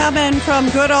keep coming from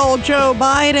good old Joe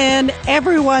Biden.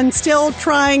 Everyone's still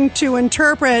trying to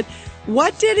interpret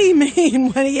what did he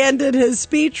mean when he ended his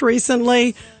speech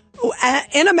recently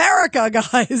in America,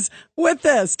 guys, with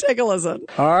this. Take a listen.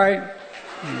 All right.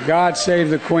 God save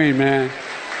the Queen, man.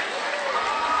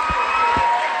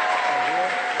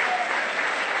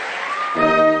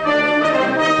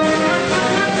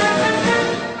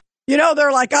 You know,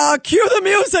 they're like, cue the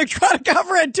music, try to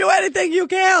cover it, do anything you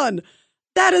can.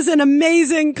 That is an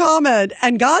amazing comment.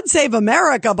 And God save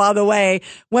America, by the way,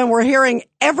 when we're hearing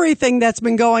everything that's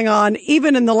been going on,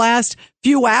 even in the last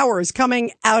few hours,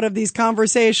 coming out of these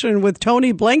conversations with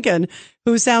Tony Blinken,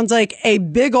 who sounds like a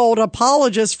big old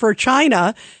apologist for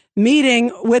China,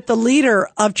 meeting with the leader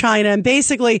of China and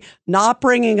basically not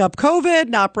bringing up COVID,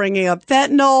 not bringing up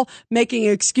fentanyl, making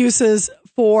excuses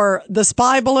for the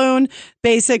spy balloon,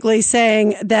 basically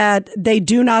saying that they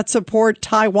do not support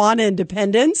Taiwan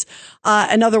independence.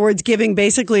 In other words, giving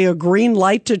basically a green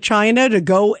light to China to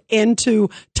go into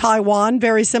Taiwan,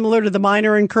 very similar to the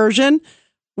minor incursion.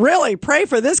 Really pray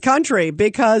for this country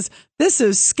because this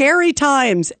is scary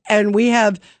times and we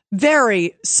have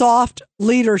very soft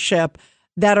leadership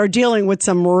that are dealing with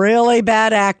some really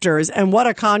bad actors. And what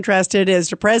a contrast it is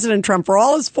to President Trump. For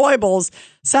all his foibles,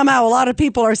 somehow a lot of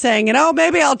people are saying,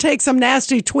 maybe I'll take some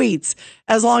nasty tweets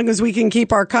as long as we can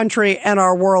keep our country and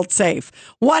our world safe.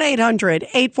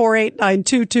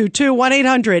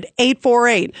 1-800-848-9222.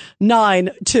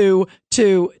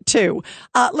 1-800-848-9222.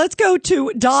 Let's go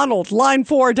to Donald, line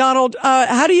 4. Donald,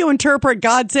 how do you interpret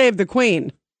God Save the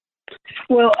Queen?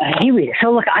 Well, hey, Rita.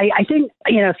 So, look, I think,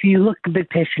 if you look at the big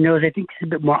picture news, I think it's a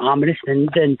bit more ominous than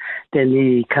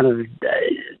the kind of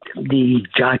the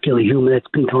jocular humor that's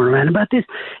been thrown around about this.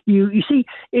 You see,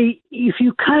 if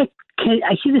you kind of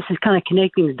I see this as kind of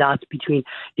connecting the dots between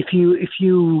if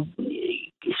you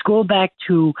scroll back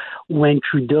to when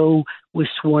Trudeau was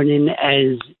sworn in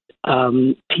as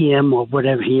PM or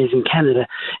whatever he is in Canada,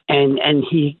 and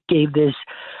he gave this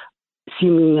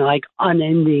seeming like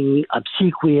unending,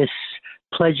 obsequious,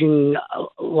 pledging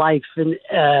life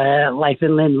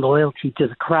and limb loyalty to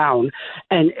the crown,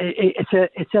 and it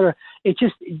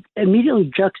just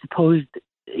immediately juxtaposed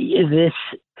this,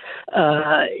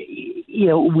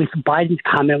 with Biden's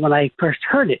comment when I first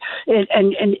heard it,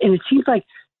 and it seems like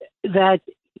that,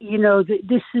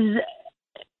 this is.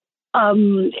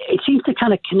 It seems to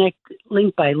kind of connect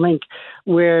link by link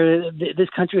where this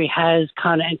country has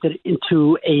kind of entered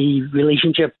into a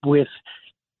relationship with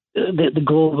the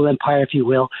global empire, if you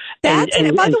will. By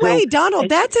the way, Donald,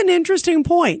 that's an interesting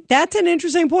point. That's an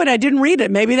interesting point. I didn't read it.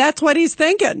 Maybe that's what he's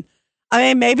thinking.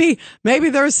 I mean, maybe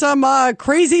there's some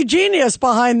crazy genius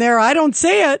behind there. I don't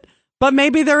see it, but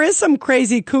maybe there is some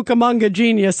crazy Cucamonga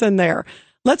genius in there.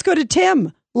 Let's go to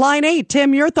Tim, line 8.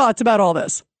 Tim, your thoughts about all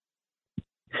this?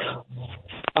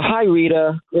 Hi,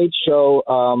 Rita. Great show.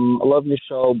 I love your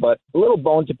show, but a little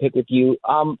bone to pick with you.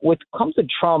 When it comes to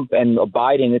Trump and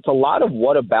Biden, it's a lot of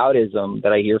whataboutism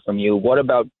that I hear from you. What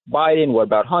about Biden? What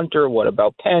about Hunter? What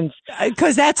about Pence?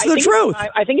 Because that's the truth.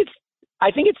 I think it's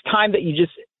time that you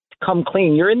just come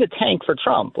clean. You're in the tank for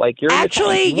Trump. You're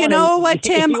actually, in the tank. You know what,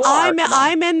 Tim?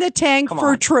 I'm in the tank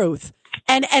for truth.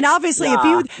 And obviously, if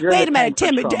you wait a minute,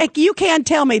 Tim, you can't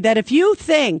tell me that if you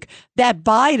think that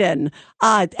Biden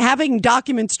having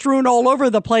documents strewn all over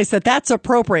the place that's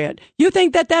appropriate, you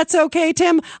think that that's okay,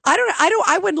 Tim?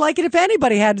 I wouldn't like it if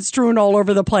anybody had it strewn all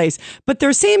over the place. But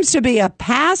there seems to be a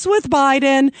pass with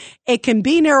Biden. It can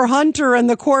be near Hunter and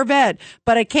the Corvette,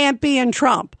 but it can't be in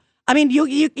Trump. I mean,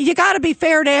 you got to be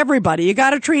fair to everybody. You got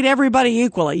to treat everybody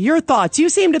equally. Your thoughts? You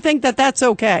seem to think that that's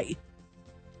okay.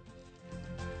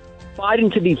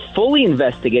 Biden to be fully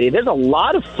investigated. There's a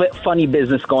lot of funny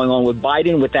business going on with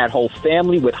Biden, with that whole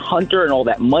family, with Hunter and all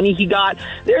that money he got.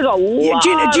 There's a lot.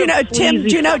 Tim,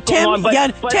 you know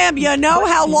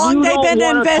how long they've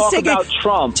been investigating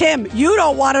Trump. Tim, you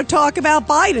don't want to talk about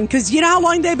Biden because you know how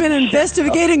long they've been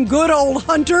investigating good old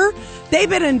Hunter? They've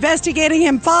been investigating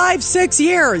him 5-6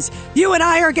 years. You and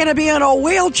I are going to be in a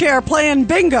wheelchair playing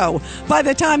bingo by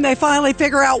the time they finally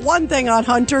figure out one thing on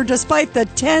Hunter, despite the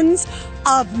tens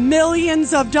of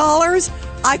millions of dollars.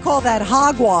 I call that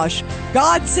hogwash.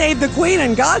 God save the Queen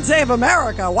and God save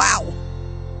America. Wow.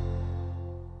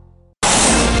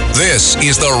 This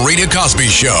is the Rita Cosby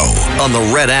Show on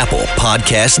the Red Apple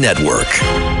Podcast Network.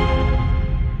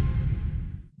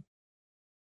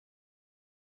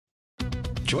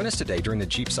 Join us today during the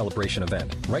Jeep Celebration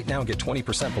event. Right now, get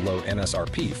 20% below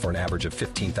MSRP for an average of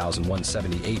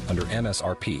 $15,178 under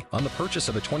MSRP on the purchase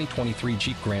of a 2023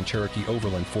 Jeep Grand Cherokee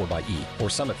Overland 4xE or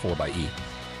Summit 4xE.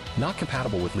 Not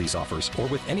compatible with lease offers or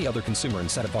with any other consumer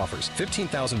incentive offers.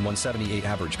 $15,178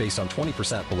 average based on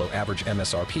 20% below average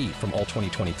MSRP from all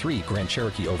 2023 Grand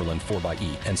Cherokee Overland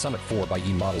 4xE and Summit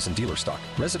 4xE models in dealer stock.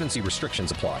 Residency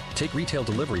restrictions apply. Take retail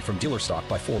delivery from dealer stock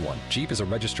by 4/1. Jeep is a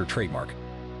registered trademark.